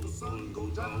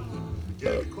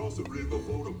 Get across the river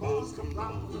before the boys come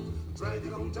round. Drag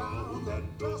it on down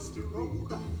that dusty road.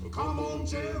 Come on,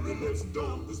 Jerry, let's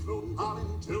dump this load.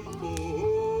 Timber,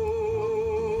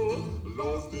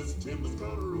 Lord, this timber's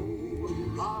got a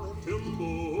roll. Timber,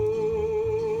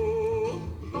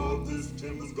 Lord, this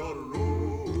timber's got a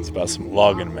roll. It's about some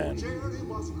logging men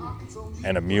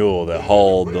and a mule that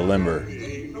hauled the lumber,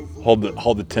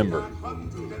 hauled the timber.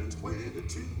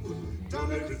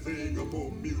 Done everything a poor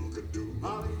mule could do.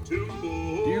 Do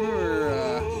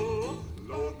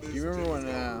you remember when I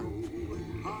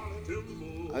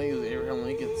think it was Abraham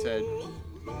Lincoln said,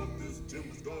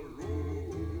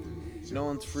 no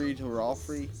one's free till we're all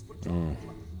free?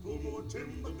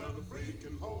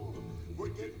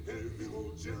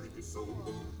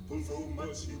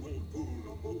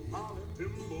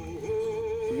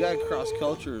 We gotta cross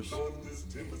cultures,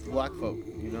 black folk,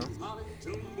 you know?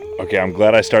 Okay, I'm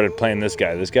glad I started playing this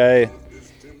guy. This guy,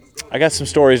 I got some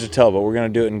stories to tell, but we're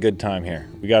going to do it in good time here.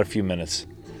 We got a few minutes.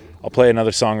 I'll play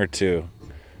another song or two.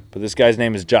 But this guy's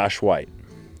name is Josh White.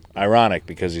 Ironic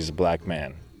because he's a black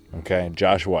man. Okay,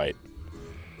 Josh White.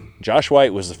 Josh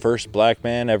White was the first black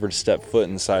man ever to step foot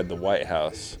inside the White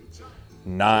House.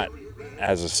 Not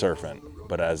as a servant,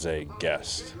 but as a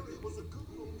guest.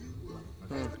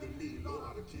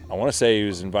 I want to say he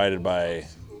was invited by...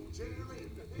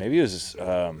 Maybe it was...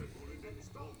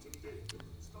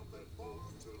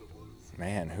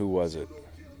 man, who was it?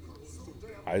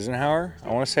 Eisenhower?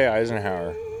 I want to say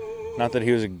Eisenhower. Not that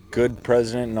he was a good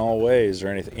president in all ways or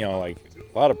anything. You know, like,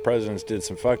 a lot of presidents did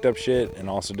some fucked up shit and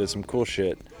also did some cool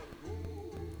shit.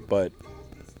 But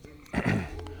I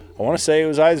want to say it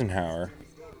was Eisenhower.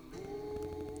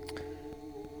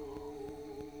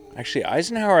 Actually,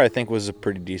 Eisenhower, I think, was a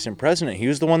pretty decent president. He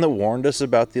was the one that warned us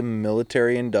about the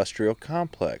military-industrial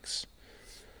complex.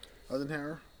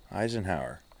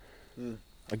 Eisenhower.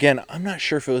 Again, I'm not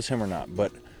sure if it was him or not,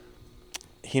 but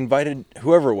he invited,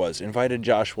 whoever it was, invited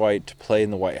Josh White to play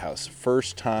in the White House.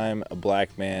 First time a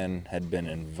black man had been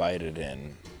invited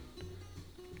in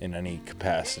any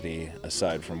capacity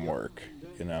aside from work,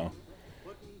 you know?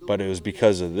 But it was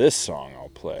because of this song I'll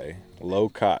play, Low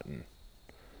Cotton.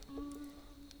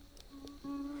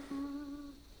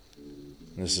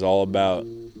 This is all about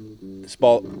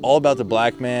the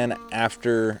black man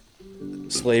after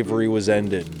slavery was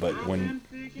ended, but when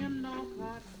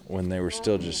they were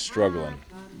still just struggling.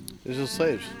 They're still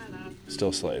slaves.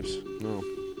 Still slaves. No.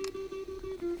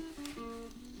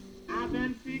 I've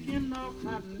been speaking no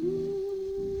cotton.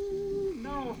 Ooh,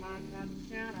 no cotton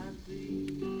can I see.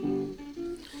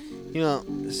 You know,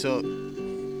 so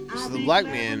the black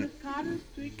man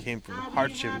came from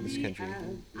hardship in this country.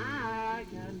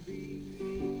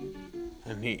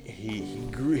 And he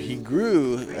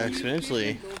grew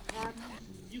exponentially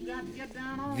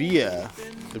via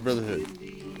the Brotherhood.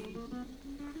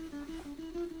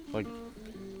 Like,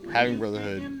 having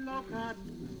brotherhood.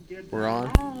 We're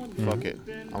on. Fuck it.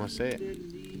 I'm gonna say it.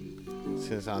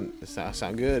 It's gonna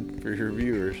sound good for your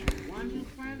viewers.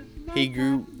 He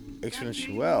grew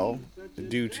exponentially well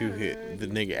due to the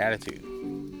nigga attitude.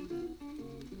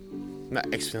 Not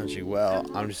exponentially well.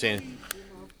 I'm just saying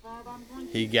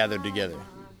he gathered together.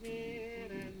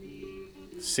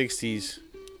 60s,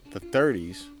 the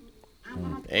 30s,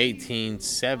 the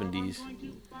 1870s.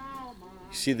 You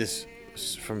see this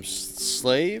from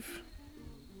slave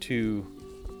to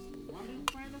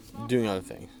doing other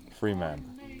things. Free man.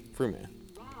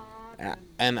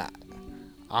 And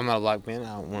I'm not a black man.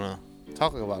 I don't want to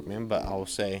talk like a black man, but I will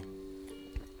say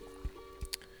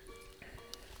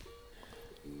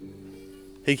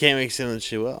he came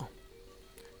exceptionally well.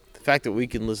 The fact that we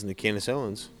can listen to Candace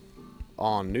Owens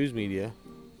on news media,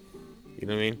 you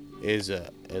know what I mean, is a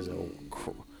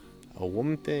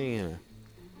woman thing,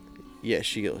 and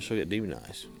she'll get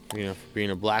demonized, you know, for being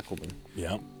a black woman.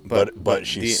 Yeah, but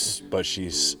she's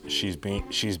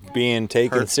being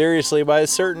taken seriously by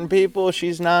certain people.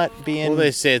 She's not being. Well,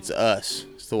 they say it's us.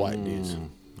 It's the white dudes.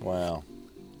 Wow.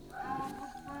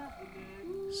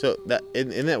 So that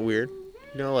isn't that weird?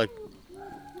 You know, like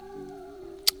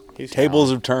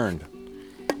tables have turned.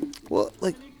 Well,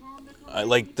 like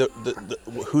the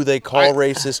who they call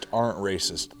racist aren't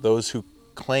racist. Those who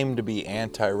claim to be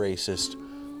anti-racist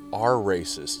are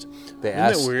racist. They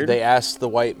asked the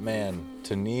white man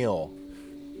to kneel.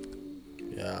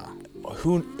 Yeah.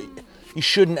 You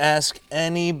shouldn't ask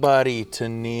anybody to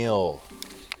kneel.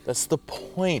 That's the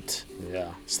point.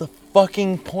 Yeah. It's the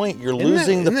fucking point. You're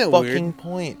losing the fucking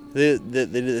point. They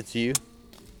did that to you?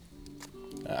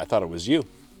 I thought it was you.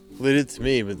 They did it to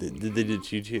me, but they did it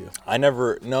to you too. I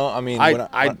never. No, I mean,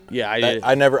 I did.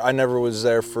 I never was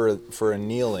there for a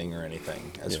kneeling or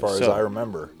anything, as far as I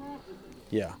remember.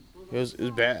 Yeah, it was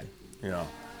bad. You know.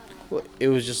 Well, it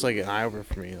was just like an eye opener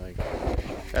for me. Like,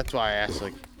 that's why I asked.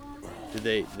 Like,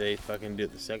 did they fucking do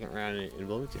it the second round in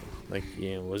Bloomington? Like,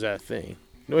 yeah, was that a thing?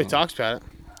 Nobody talks about it.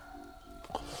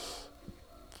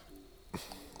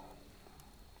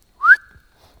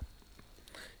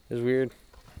 It was weird.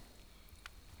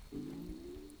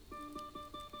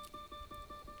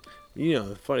 You know,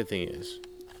 the funny thing is,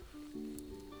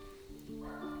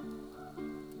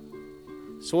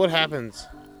 so what happens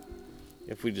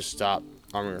if we just stop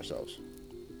arming ourselves?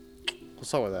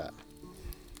 Let's talk about that.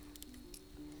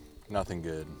 Nothing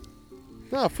good.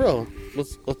 No, for real.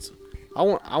 Let's. I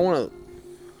want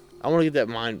to get that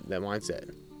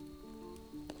mindset.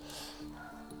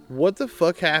 What the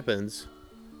fuck happens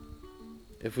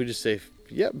if we just say,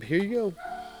 "Yep, here you go"?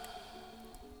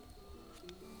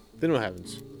 Then what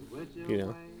happens? You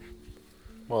know.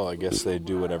 Well, I guess they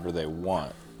do whatever they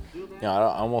want. You know,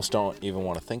 I almost don't even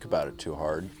want to think about it too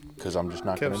hard because I'm just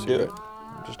not going to do it.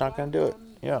 I'm just not going to do it.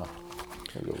 Yeah.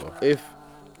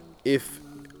 If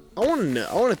I want to know,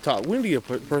 I want to talk. We need to get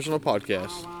a personal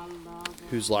podcast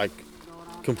who's like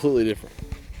completely different.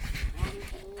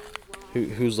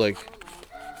 Who's like,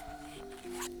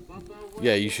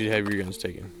 yeah, you should have your guns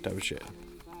taken type of shit.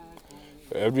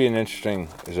 It would be an interesting.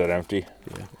 Is that empty?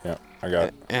 Yeah. Yeah, I got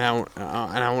it. And I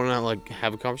want to like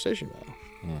have a conversation about it.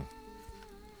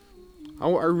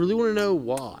 I really want to know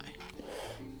why.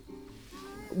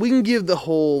 We can give the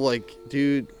whole like,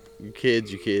 dude, your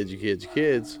kids.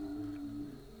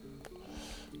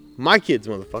 My kids,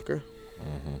 motherfucker.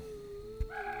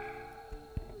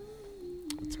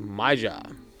 It's my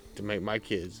job to make my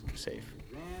kids safe.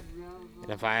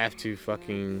 And if I have to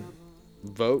fucking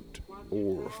vote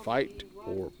or fight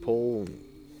or pull and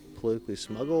politically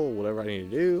smuggle, whatever I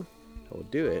need to do, I will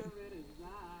do it.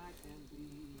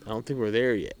 I don't think we're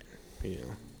there yet, you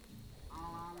know.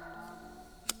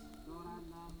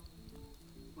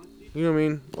 You know what I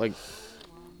mean? Like,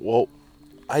 well,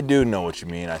 I do know what you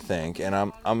mean, I think, and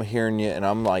I'm hearing you, and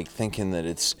I'm like thinking that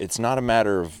it's not a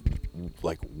matter of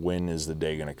like when is the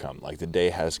day gonna come. Like the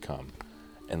day has come,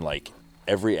 and like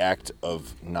every act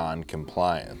of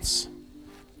non-compliance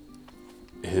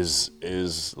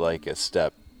is like a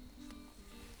step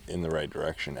in the right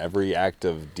direction. Every act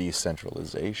of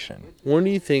decentralization. when do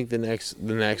you think the next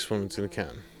one's gonna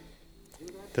come?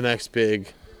 The next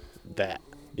big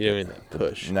you know what I mean? That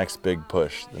push. The next big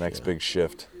push. The next big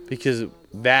shift. Because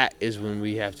that is when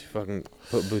we have to fucking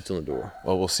put boots on the door.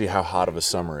 Well, we'll see how hot of a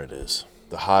summer it is.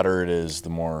 The hotter it is, the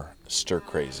more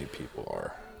stir-crazy people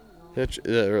are. Is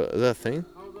that a thing?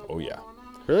 Oh yeah.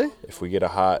 Really? If we get a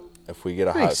hot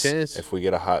sense. if we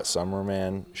get a hot summer,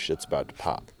 man, shit's about to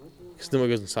pop. Because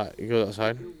nobody goes inside. You go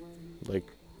outside? Like,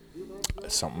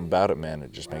 Something about it, man,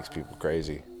 it just makes people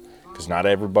crazy. Because not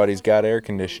everybody's got air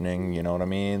conditioning, you know what I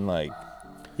mean? Like,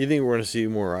 you think we're going to see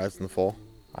more riots in the fall?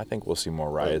 I think we'll see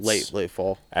more riots. Late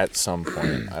fall. At some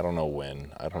point. I don't know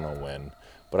when.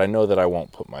 But I know that I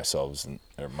won't put myself in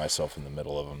the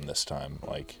middle of them this time.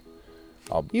 Like,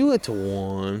 You went to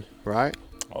one, right?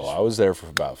 oh, I was there for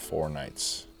about 4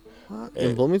 nights.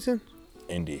 In Bloomington?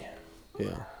 Indy.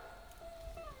 Yeah.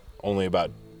 Only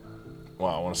about,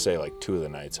 well, I want to say like 2 of the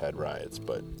nights had riots,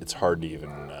 but it's hard to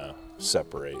even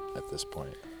separate at this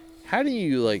point. How do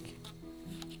you like?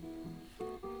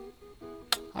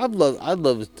 I'd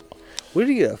love. We need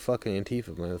to get a fucking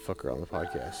Antifa motherfucker on the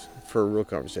podcast for a real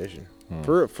conversation.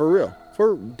 For real.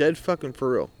 For dead fucking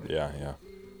for real. Yeah.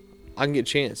 I can get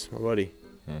Chance, my buddy.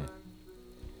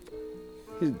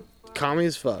 He's calm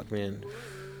as fuck, man.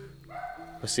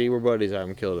 I see we're buddies. I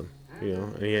haven't killed him, you know,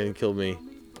 and he hasn't killed me.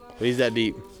 But he's that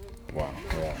deep. Wow.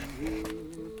 Yeah.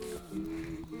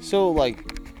 So like,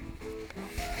 that's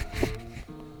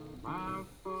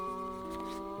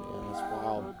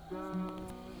wild.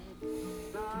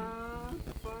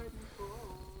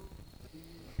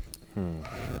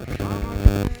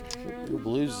 Your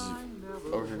blues is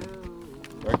over here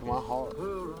breaking my heart.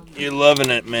 You're loving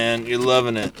it, man. You're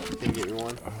loving it. Can you get me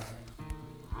one?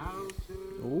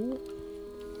 Ooh.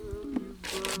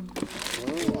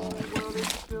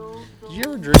 Did you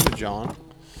ever drink with John?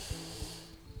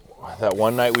 That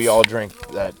one night we all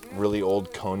drank that really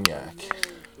old cognac.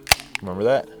 Remember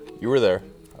that? You were there,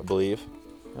 I believe.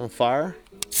 On fire?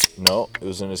 No, it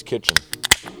was in his kitchen.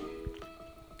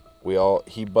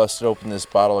 He busted open this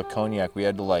bottle of cognac. We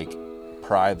had to like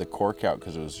pry the cork out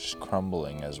because it was just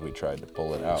crumbling as we tried to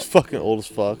pull it out. It's fucking old as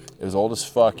fuck. It was old as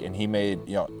fuck, and he made,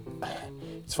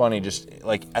 it's funny, just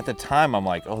like at the time I'm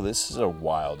like, oh, this is a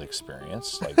wild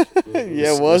experience. Like,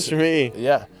 Yeah, it was for me.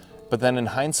 Yeah. But then in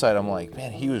hindsight, I'm like,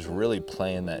 man, he was really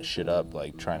playing that shit up,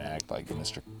 like trying to act like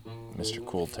Mr.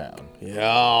 Cool Town.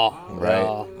 Yeah.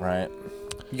 Right.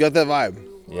 You got that vibe.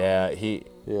 Yeah,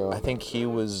 I think he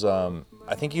was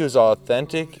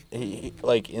authentic. He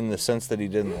like in the sense that he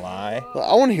didn't lie.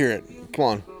 I want to hear it. Come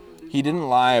on. He didn't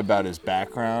lie about his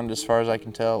background, as far as I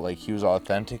can tell. Like, he was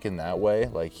authentic in that way.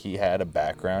 Like, he had a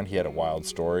background. He had a wild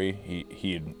story.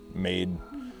 He had made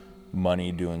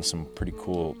money doing some pretty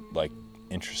cool, like,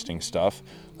 interesting stuff.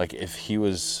 Like, if he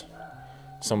was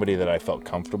somebody that I felt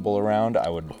comfortable around, I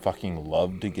would fucking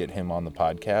love to get him on the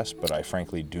podcast, but I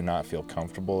frankly do not feel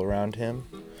comfortable around him.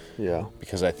 Yeah.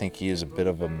 Because I think he is a bit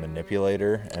of a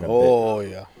manipulator and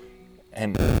yeah.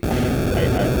 And I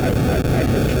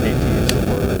hesitate to use the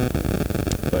word,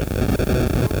 but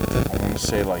I want to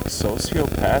say like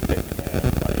sociopathic, man.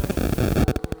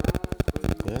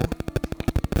 Yeah.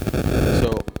 So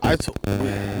I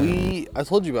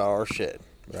told you about our shit,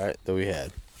 right? That we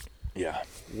had. Yeah.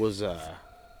 Was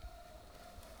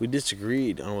we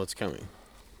disagreed on what's coming.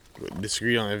 We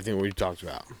disagreed on everything we talked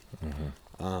about.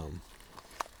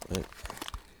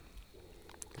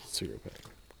 Cigarette pack.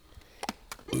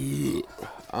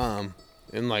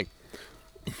 And like,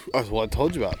 that's what I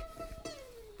told you about.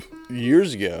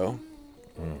 Years ago,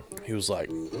 he was like,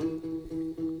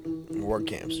 work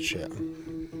camps and shit.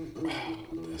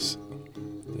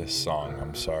 This song,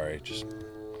 I'm sorry, just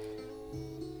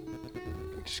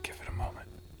give it a moment.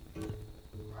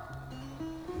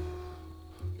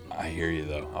 I hear you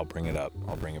though. I'll bring it up.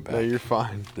 I'll bring it back. No, you're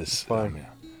fine. This fine. Yeah.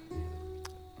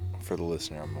 For the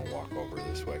listener, I'm gonna walk over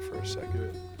this way for a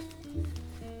second.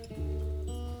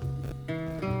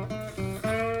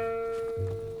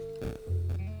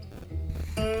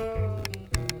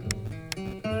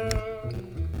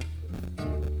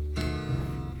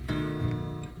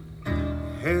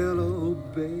 Hello,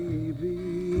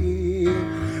 baby.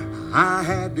 I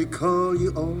had to call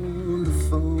you on the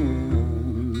phone.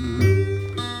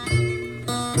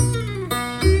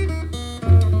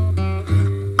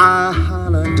 I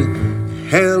hollered,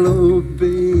 hello,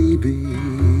 baby.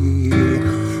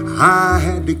 I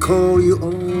had to call you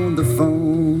on the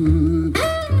phone.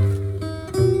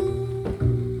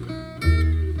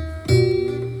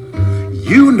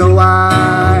 You know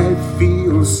I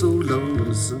feel so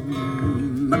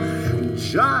lonesome.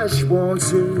 Josh wants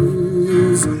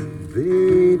his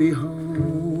baby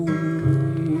home.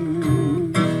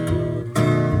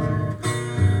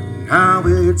 Now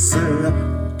it's a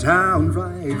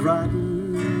downright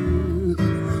rotten,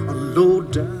 a low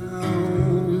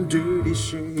down, dirty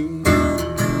shame.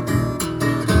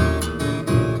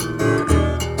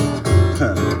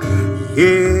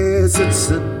 Yes,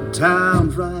 it's a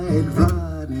downright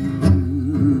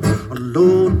rotten, a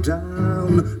low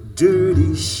down,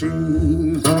 dirty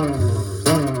shame.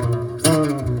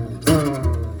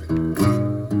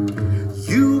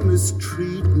 You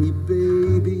mistreat me,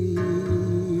 baby,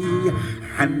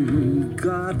 and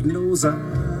God knows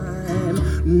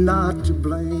I'm not to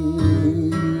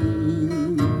blame.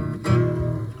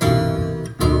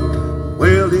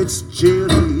 Well, it's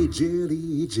jelly,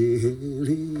 jelly,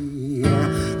 jelly.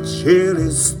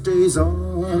 Jelly stays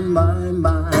on my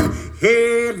mind.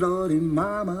 Hey, Lordy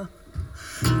Mama,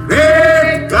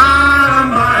 red God on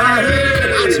my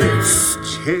head.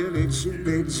 Jelly,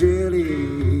 jelly,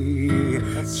 jelly.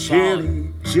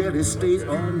 Jelly, jelly stays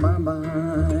on my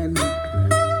mind.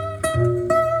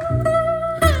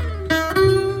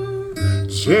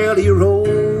 Jelly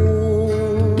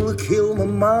roll killed my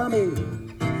mommy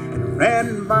and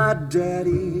ran my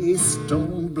daddy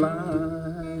stone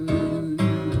blind.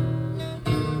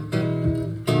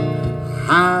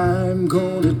 I'm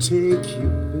gonna take you,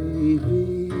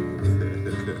 baby,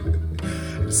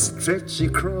 stretch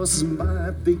across my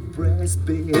big brass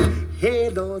bed. Hey,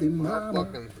 Lordy Mama,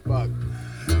 Fuck.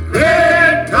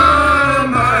 red car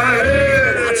on my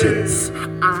head.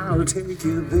 I'll take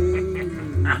you, baby,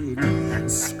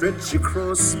 stretch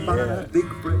across my big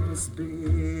brass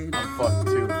bed. I'm fucked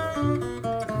too, bro.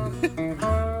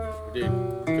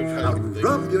 I'll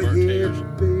rub your head,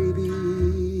 baby,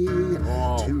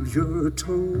 till your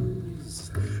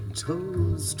toes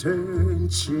turn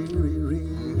cherry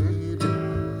red.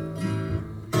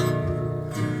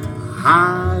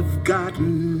 I've got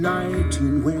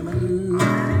 19 women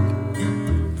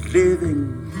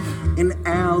living in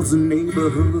Al's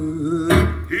neighborhood.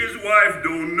 His wife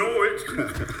don't know it.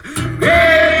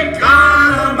 Red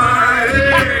God on my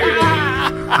head.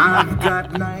 I've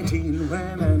got 19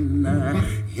 women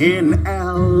in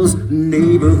Al's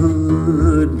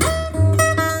neighborhood.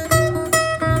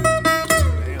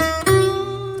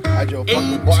 Hide your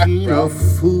fucking wife, 18 bro.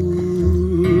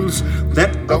 fools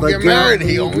that Don't other get married, guy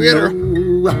he gonna get her.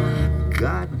 know.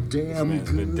 Goddamn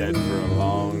Man's been dead for a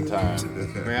long time.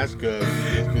 Man, that's good.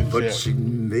 That's good But shit. she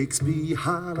makes me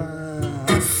holler.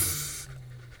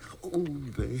 Oh,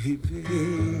 baby.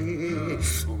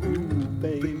 Oh,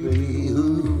 baby.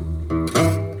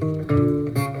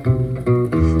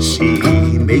 She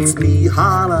makes me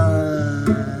holler.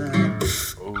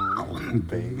 Oh,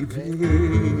 baby.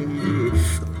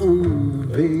 Oh,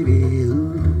 baby.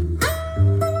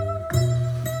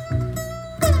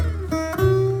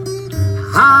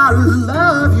 I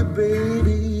love you,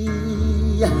 baby.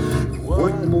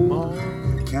 What more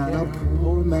can a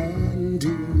poor man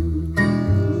do?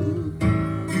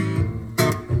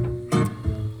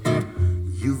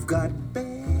 You've got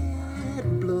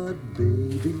bad blood,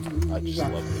 baby. I just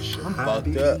love this shit. I'm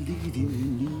fucked up. Believe you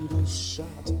need a shot.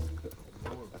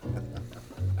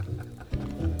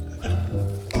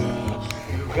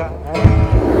 You've got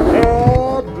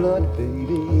bad blood,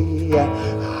 baby.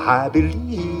 I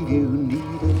believe you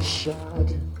need a shot.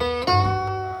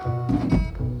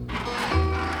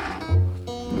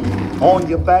 On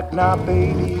your back now,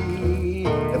 baby.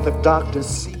 Let the doctor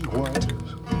see what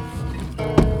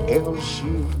else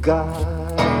you've got.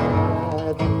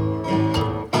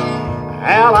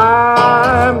 Well,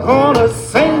 I'm gonna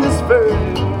sing this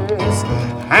verse,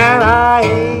 and I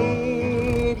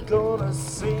ain't gonna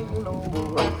sing no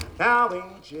more. Now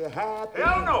ain't you happy?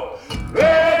 Hell no.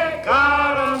 Red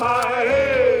God on my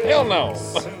head. Hell no.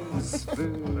 Sing this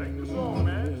verse.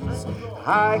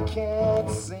 I can't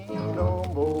sing no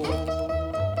more.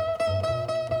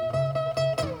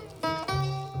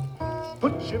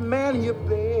 Put your man in your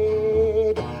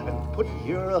bed and put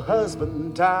your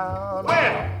husband down.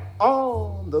 Where?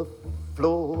 On the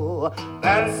floor.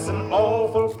 That's an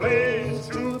awful place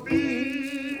to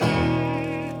be.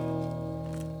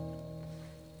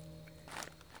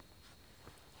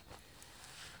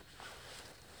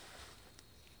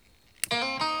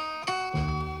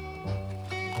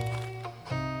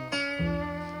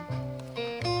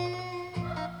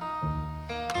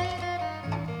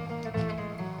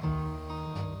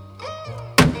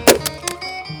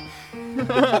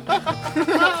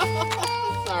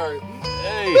 Sorry.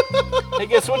 Hey,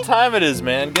 guess what time it is,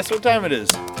 man? Guess what time it is?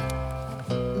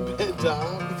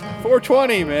 Bedtime.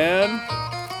 4:20, man.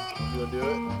 You gonna do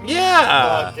it?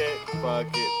 Yeah. Fuck it.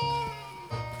 Fuck it.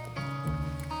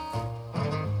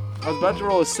 I was about to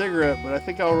roll a cigarette, but I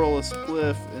think I'll roll a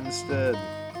spliff instead.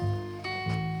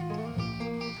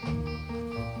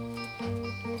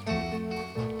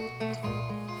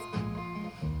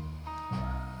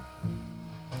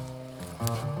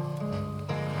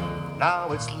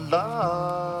 Now it's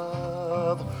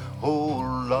love,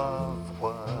 oh love,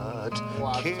 what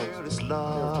careless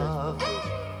love.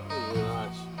 Really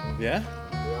nice. Yeah?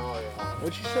 Oh, yeah.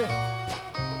 What'd you say?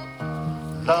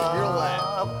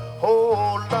 Love,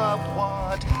 oh love,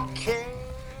 what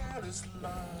careless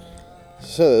love.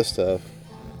 So this stuff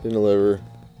didn't deliver.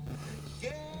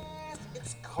 Yes,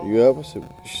 it's Are you up?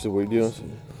 She said, what are you doing? I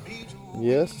said,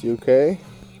 yes, you okay?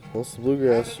 What's the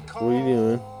bluegrass? What are you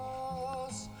doing?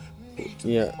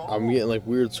 Yeah, I'm getting like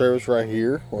weird service right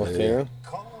here while I'm standing.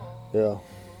 Yeah.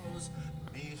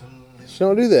 She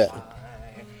don't do that.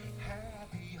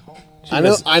 I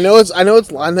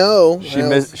know.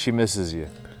 She misses you.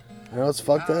 I know it's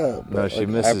fucked up. No, But she like,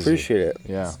 misses I appreciate you. it.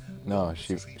 Yeah. No,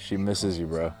 she misses you,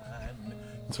 bro.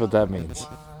 That's what that means.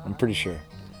 I'm pretty sure.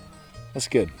 That's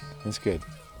good. That's good.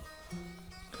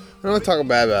 I'm not talking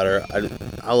bad about her.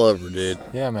 I love her, dude.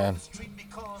 Yeah, man.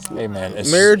 Hey, man.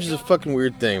 Marriage is a fucking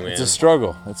weird thing, man. It's a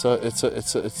struggle. It's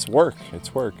work.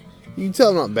 It's work. You can tell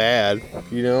I'm not bad,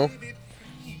 you know?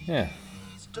 Yeah.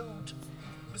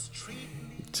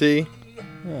 See?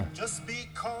 Yeah.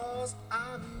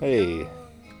 Hey.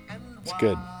 It's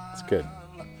good. It's good.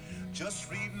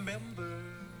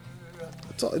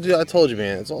 Dude, I told you,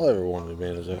 man. It's all I ever wanted,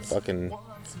 man. Is a fucking...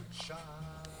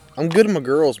 I'm good at my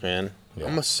girls, man. Yeah.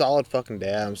 I'm a solid fucking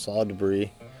dad. I'm solid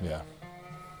debris. Yeah.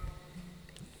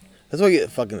 That's why I get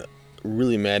fucking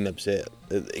really mad and upset.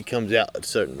 It comes out a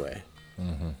certain way.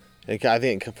 Mm-hmm. I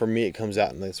think for me, it comes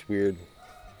out in this weird...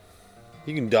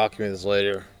 You can document this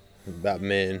later about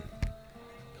men.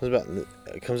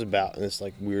 It comes about in this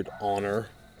like weird honor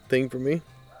thing for me.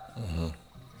 Mm-hmm.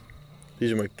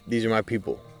 These are my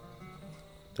people.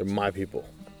 They're my people.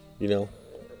 You know?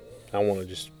 I want to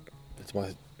just... It's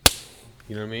my...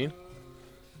 You know what I mean?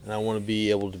 And I want to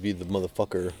be able to be the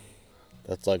motherfucker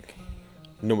that's like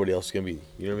nobody else is gonna be.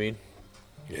 You know what I mean?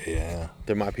 Yeah.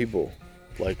 They're my people.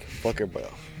 Like fuck everybody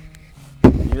else.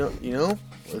 You know?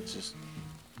 Let's just.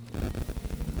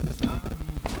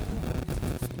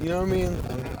 You know what I mean?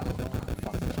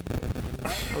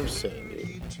 I'm just saying,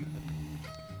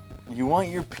 dude. You want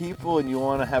your people and you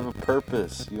want to have a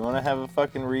purpose. You want to have a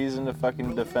fucking reason to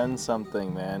fucking defend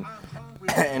something, man.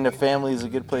 And a family is a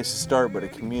good place to start, but a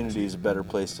community is a better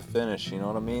place to finish. You know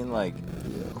what I mean? Like,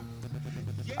 Yeah.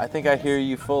 I think I hear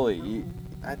you fully.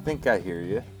 I think I hear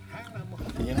you.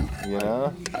 Yeah. You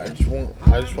know? I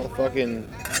just want fucking.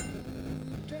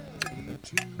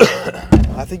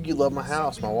 I think you love my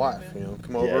house, my wife. You know,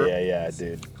 come over. Yeah,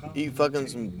 dude. Eat fucking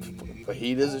some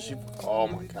fajitas and shit. Oh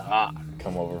my god.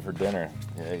 Come over for dinner.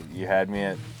 Yeah, you had me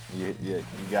at. You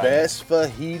got Best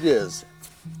fajitas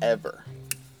ever.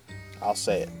 I'll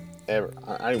say it. Ever.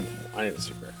 I need a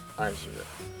cigarette. I'll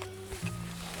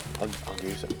give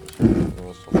you something.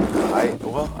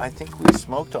 I think we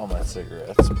smoked all my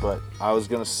cigarettes, but I was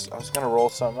gonna roll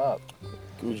some up.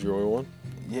 Would you roll one?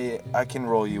 Yeah, I can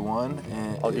roll you one,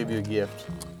 and I'll give you a gift.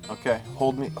 Okay,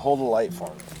 hold a light for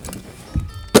me.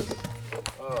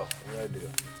 Oh, what did I do?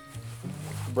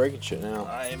 Breaking shit now.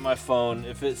 My phone,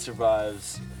 if it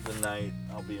survives the night,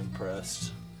 I'll be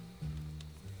impressed.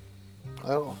 I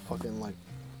don't fucking like.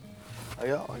 I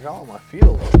got all my feet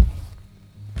all over.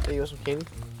 Hey, you want some candy?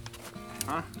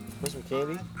 Huh? Want some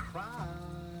candy?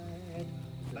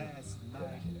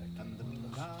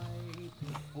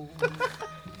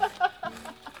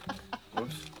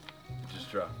 Whoops. It just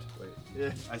dropped. Wait.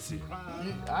 Yeah. I see it.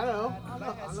 I know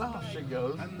how shit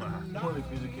goes. Want a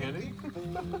piece of candy?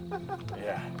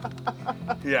 Yeah.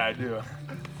 Yeah, I do.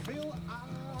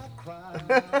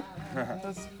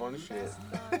 That's funny shit.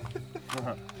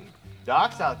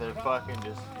 Doc's out there fucking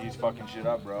just. He's fucking shit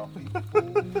up, bro.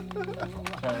 Turn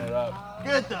it up.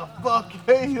 Get the fuck.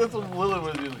 Hey, that's what Lily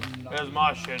was doing. That's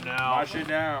my shit now. My shit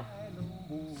down.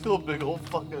 Still a big old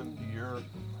fucking beer.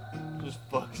 Just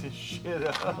fucks his shit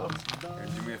up. Here,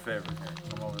 do me a favor. Here,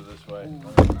 come over this way. I need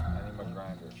my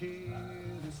grinder.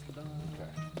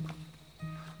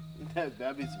 Okay.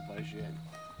 That'd be some funny shit.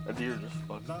 A deer just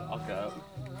fucks the fuck up.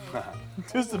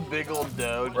 Just a big old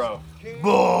doe. Bro.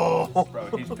 Bro,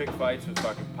 Bro, he's picked fights with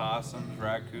fucking possums,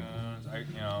 raccoons. I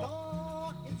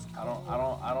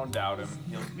don't doubt him.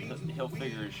 He'll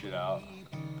figure his shit out.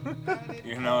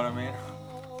 You know what I mean?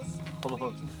 Hold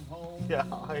on. Yeah,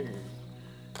 I hear you.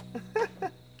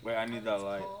 Wait, I need that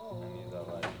light.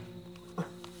 Hold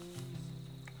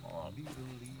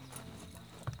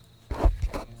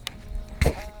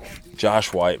on.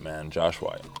 Josh White, man. Josh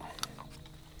White.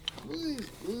 These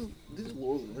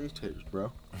Lord of the Rings taters,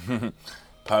 bro.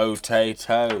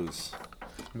 Potatoes.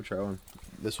 Let me try one.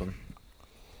 This one.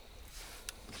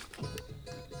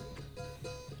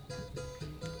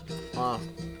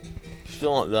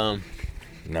 Still not done.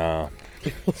 No.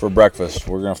 For breakfast,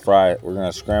 we're gonna fry it. We're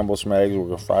gonna scramble some eggs. We're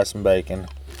gonna fry some bacon.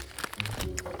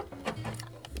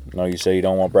 No, you say you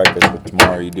don't want breakfast, but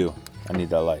tomorrow you do. I need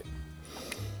that light.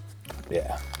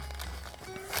 Yeah.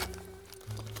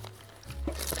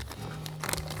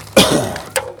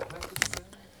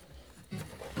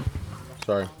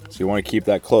 Sorry. So you want to keep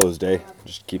that closed, eh?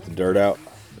 Just keep the dirt out.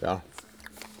 Yeah.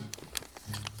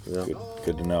 Yeah.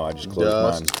 Good to know. I just closed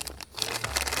Dust. mine.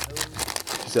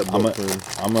 Except I'm book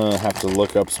clean. gonna have to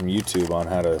look up some YouTube on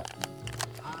how to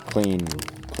clean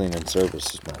and service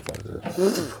this motherfucker.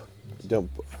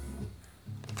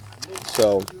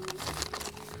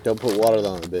 Don't put water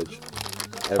on the bitch.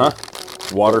 Ever. Huh?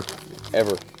 Water?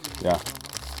 Ever. Yeah.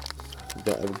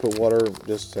 Don't ever put water.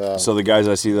 Just. So the guys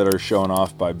I see that are showing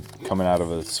off by coming out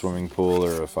of a swimming pool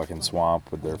or a fucking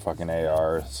swamp with their fucking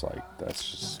AR, it's like, that's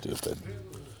just stupid.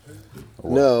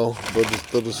 No,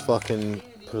 they'll just fucking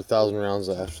put 1,000 rounds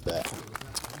after that.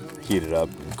 Heat it up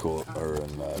and cool it, or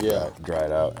Yeah. dry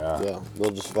it out. Yeah. Yeah, they'll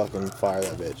just fucking fire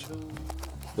that bitch.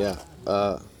 Yeah.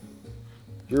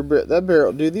 That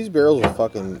barrel, dude. These barrels are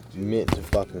fucking meant to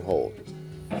fucking hold.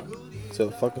 So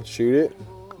fucking shoot it.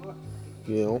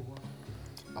 You know,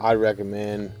 I'd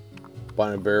recommend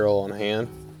buying a barrel on hand.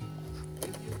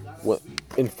 What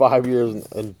in 5 years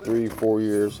and 3-4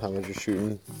 years, how much you're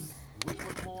shooting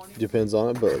depends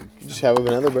on it, but just have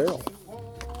another barrel.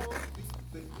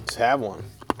 Just have one.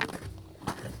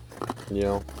 You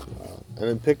know, and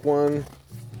then pick one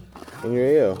in your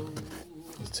AO.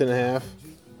 It's 10.5.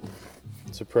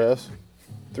 Suppress.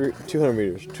 200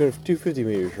 meters. 250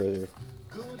 meters right there.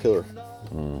 Killer.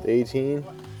 The 18,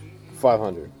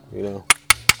 500. You know.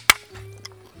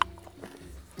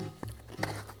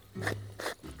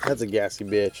 That's a gassy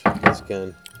bitch.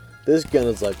 This gun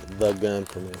is like the gun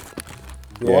for me.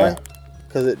 You know Yeah. why?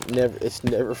 Because it's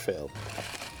never failed.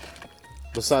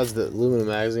 Besides the aluminum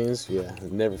magazines, yeah,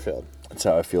 it never failed. That's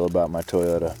how I feel about my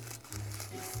Toyota.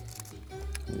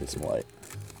 Need some light.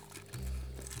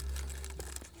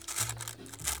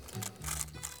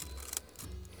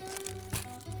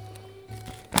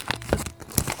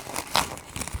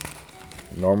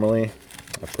 Normally,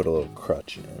 I put a little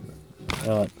crutch in. You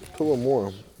know what? Put a little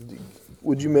more.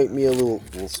 Would you make me a little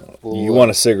You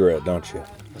want a cigarette, don't you?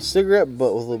 a cigarette,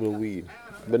 but with a little bit of weed,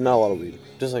 but not a lot of weed.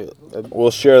 Just like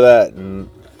We'll share that, and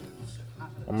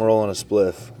I'm rolling a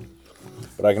spliff.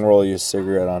 But I can roll you a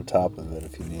cigarette on top of it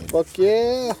if you need. fuck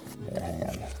yeah. Here, hang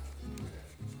on.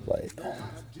 Light.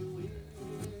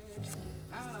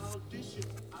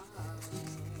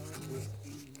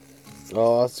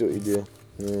 Oh, I see what you do.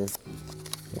 Yeah.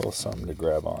 A little something to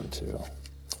grab onto.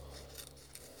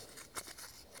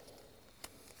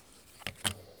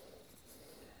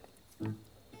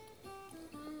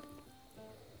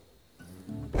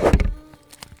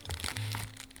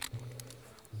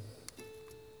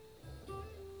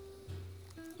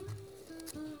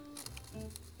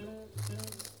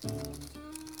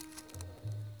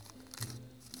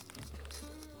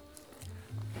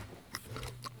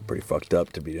 Pretty fucked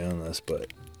up to be doing this,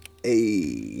 but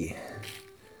hey,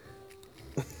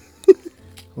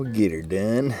 we'll get her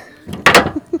done.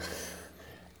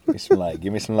 Give me some light.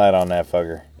 Give me some light on that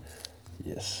fucker.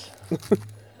 Yes.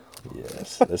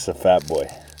 Yes. This is a fat boy.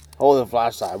 Hold the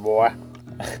flashlight, boy.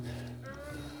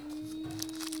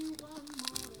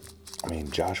 I mean,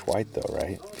 Josh White though,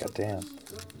 right? Goddamn.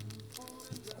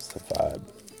 That's the vibe.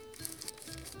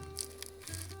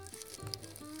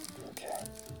 Okay.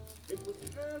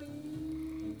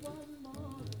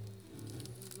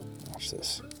 Watch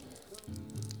this.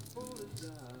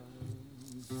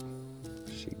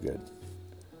 She good.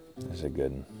 That's a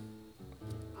good one.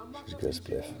 She's a good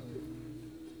spliff.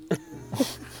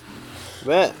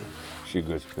 Bet. She a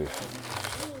good spliff.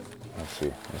 Let's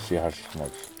see. Let's see how she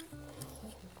smokes.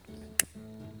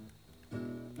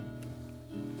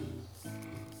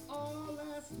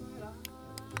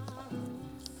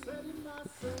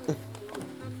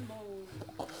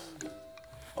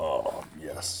 Oh,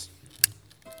 yes.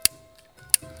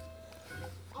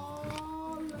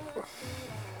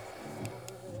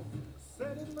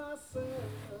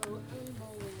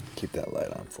 Keep that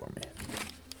light on for me.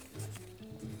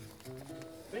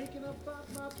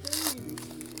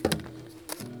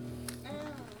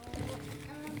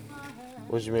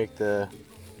 Would you make the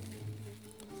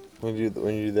when you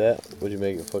do that? Would you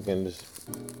make it fucking just?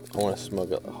 I want to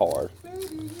smoke it hard.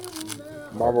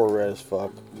 Marlboro red as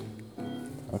fuck.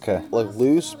 Okay. Like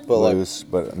loose, but Loose,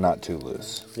 but not too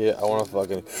loose. like yeah. I want to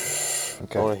fucking.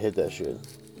 Okay. I want to hit that shit.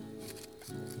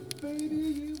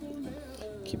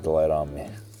 Keep the light on me.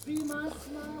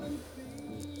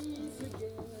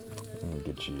 Let me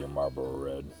get you your Marlboro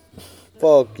Red.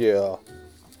 Fuck yeah.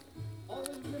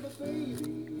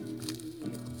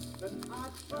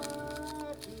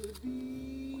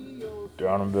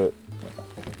 Down a bit.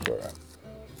 Sorry.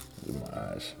 Do my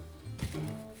eyes.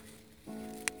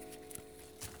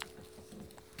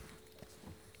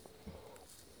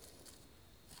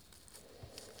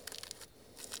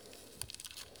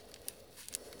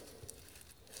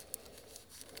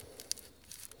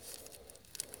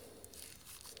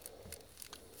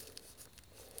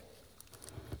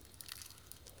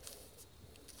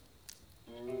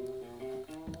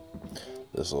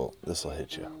 This'll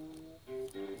hit you.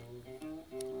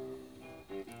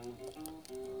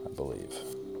 I believe.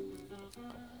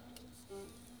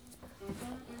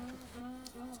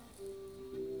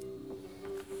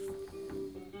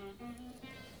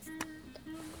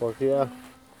 Fuck yeah.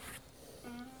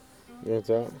 You want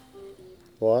that?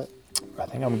 What? I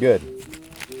think I'm good.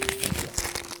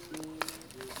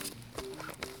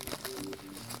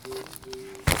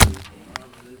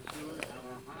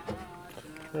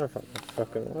 I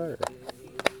fucking water.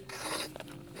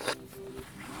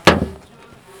 There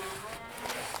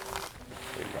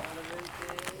you go.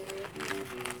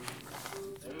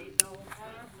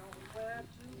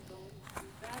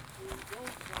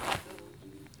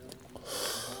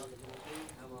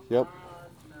 Yep.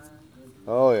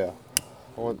 Oh yeah.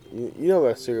 You know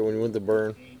about cigarette when you went to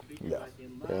burn? Yeah.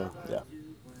 Yeah. Yeah.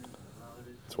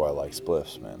 That's why I like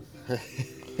spliffs, man.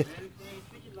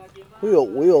 We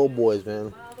old boys,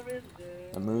 man.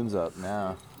 The moon's up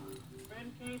now.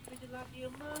 You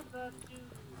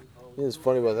know what's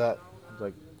funny about that? It's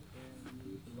like,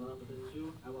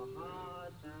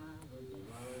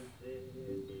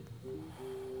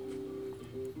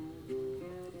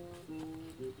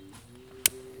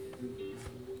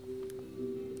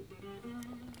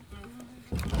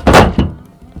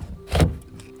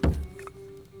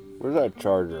 Where's that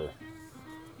charger?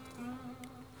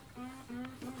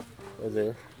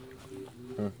 right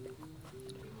there.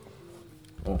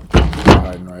 Oh,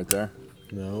 hiding right there.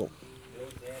 No.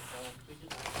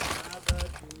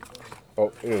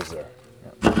 Oh, it is there.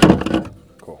 Yeah.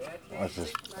 Cool.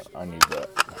 I need that.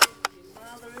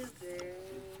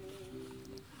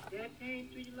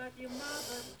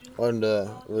 One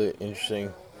really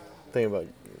interesting thing about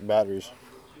batteries.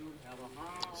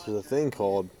 So there's a thing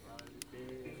called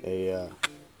a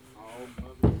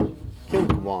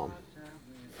chemical bomb.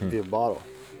 It'd be a bottle.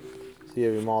 So you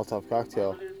have your Molotov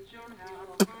cocktail.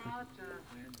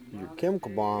 Your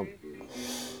chemical bomb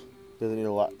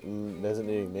doesn't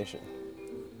need ignition.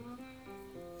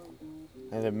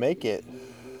 And to make it,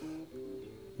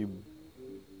 you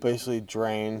basically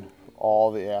drain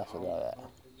all the acid out of that.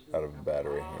 Out of a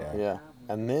battery, yeah. Yeah.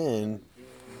 And then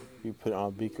you put it on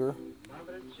a beaker.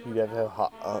 You'd have to have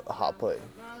a hot plate.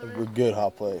 A good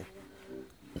hot plate.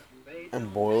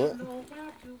 And boil it.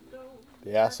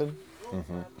 The acid.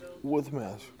 With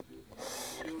mash.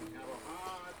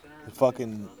 And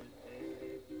fucking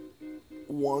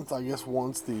once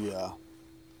the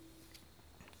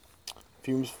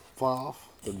fumes fly off,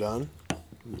 they're done.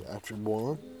 After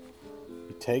boiling,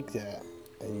 you take that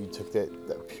and you took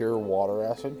that pure water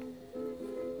acid.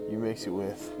 You mix it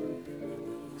with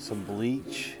some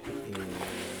bleach and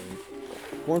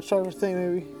cornstarch thing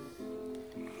maybe.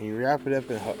 And you wrap it up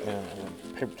in a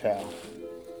paper towel.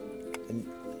 And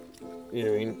you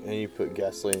know what I mean? And you put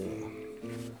gasoline in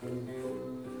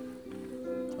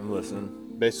it. I'm listening.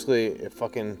 Basically,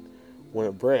 when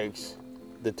it breaks,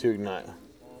 the two ignite.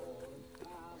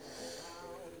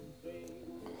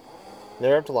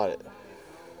 Never have to light it.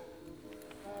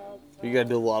 You gotta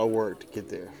do a lot of work to get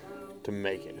there, to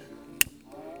make it.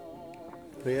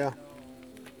 But yeah.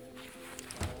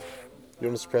 You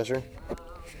want a suppressor?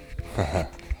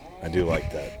 I do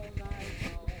like that.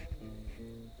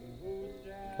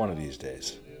 One of these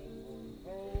days.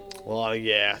 A lot of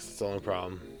gas, that's the only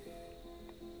problem.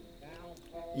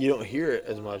 You don't hear it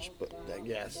as much, but that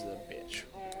gas is a bitch.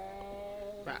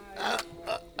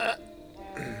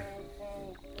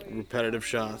 Repetitive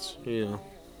shots, you know.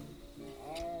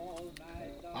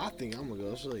 I think I'm gonna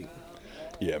go to sleep.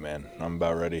 Yeah, man. I'm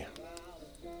about ready.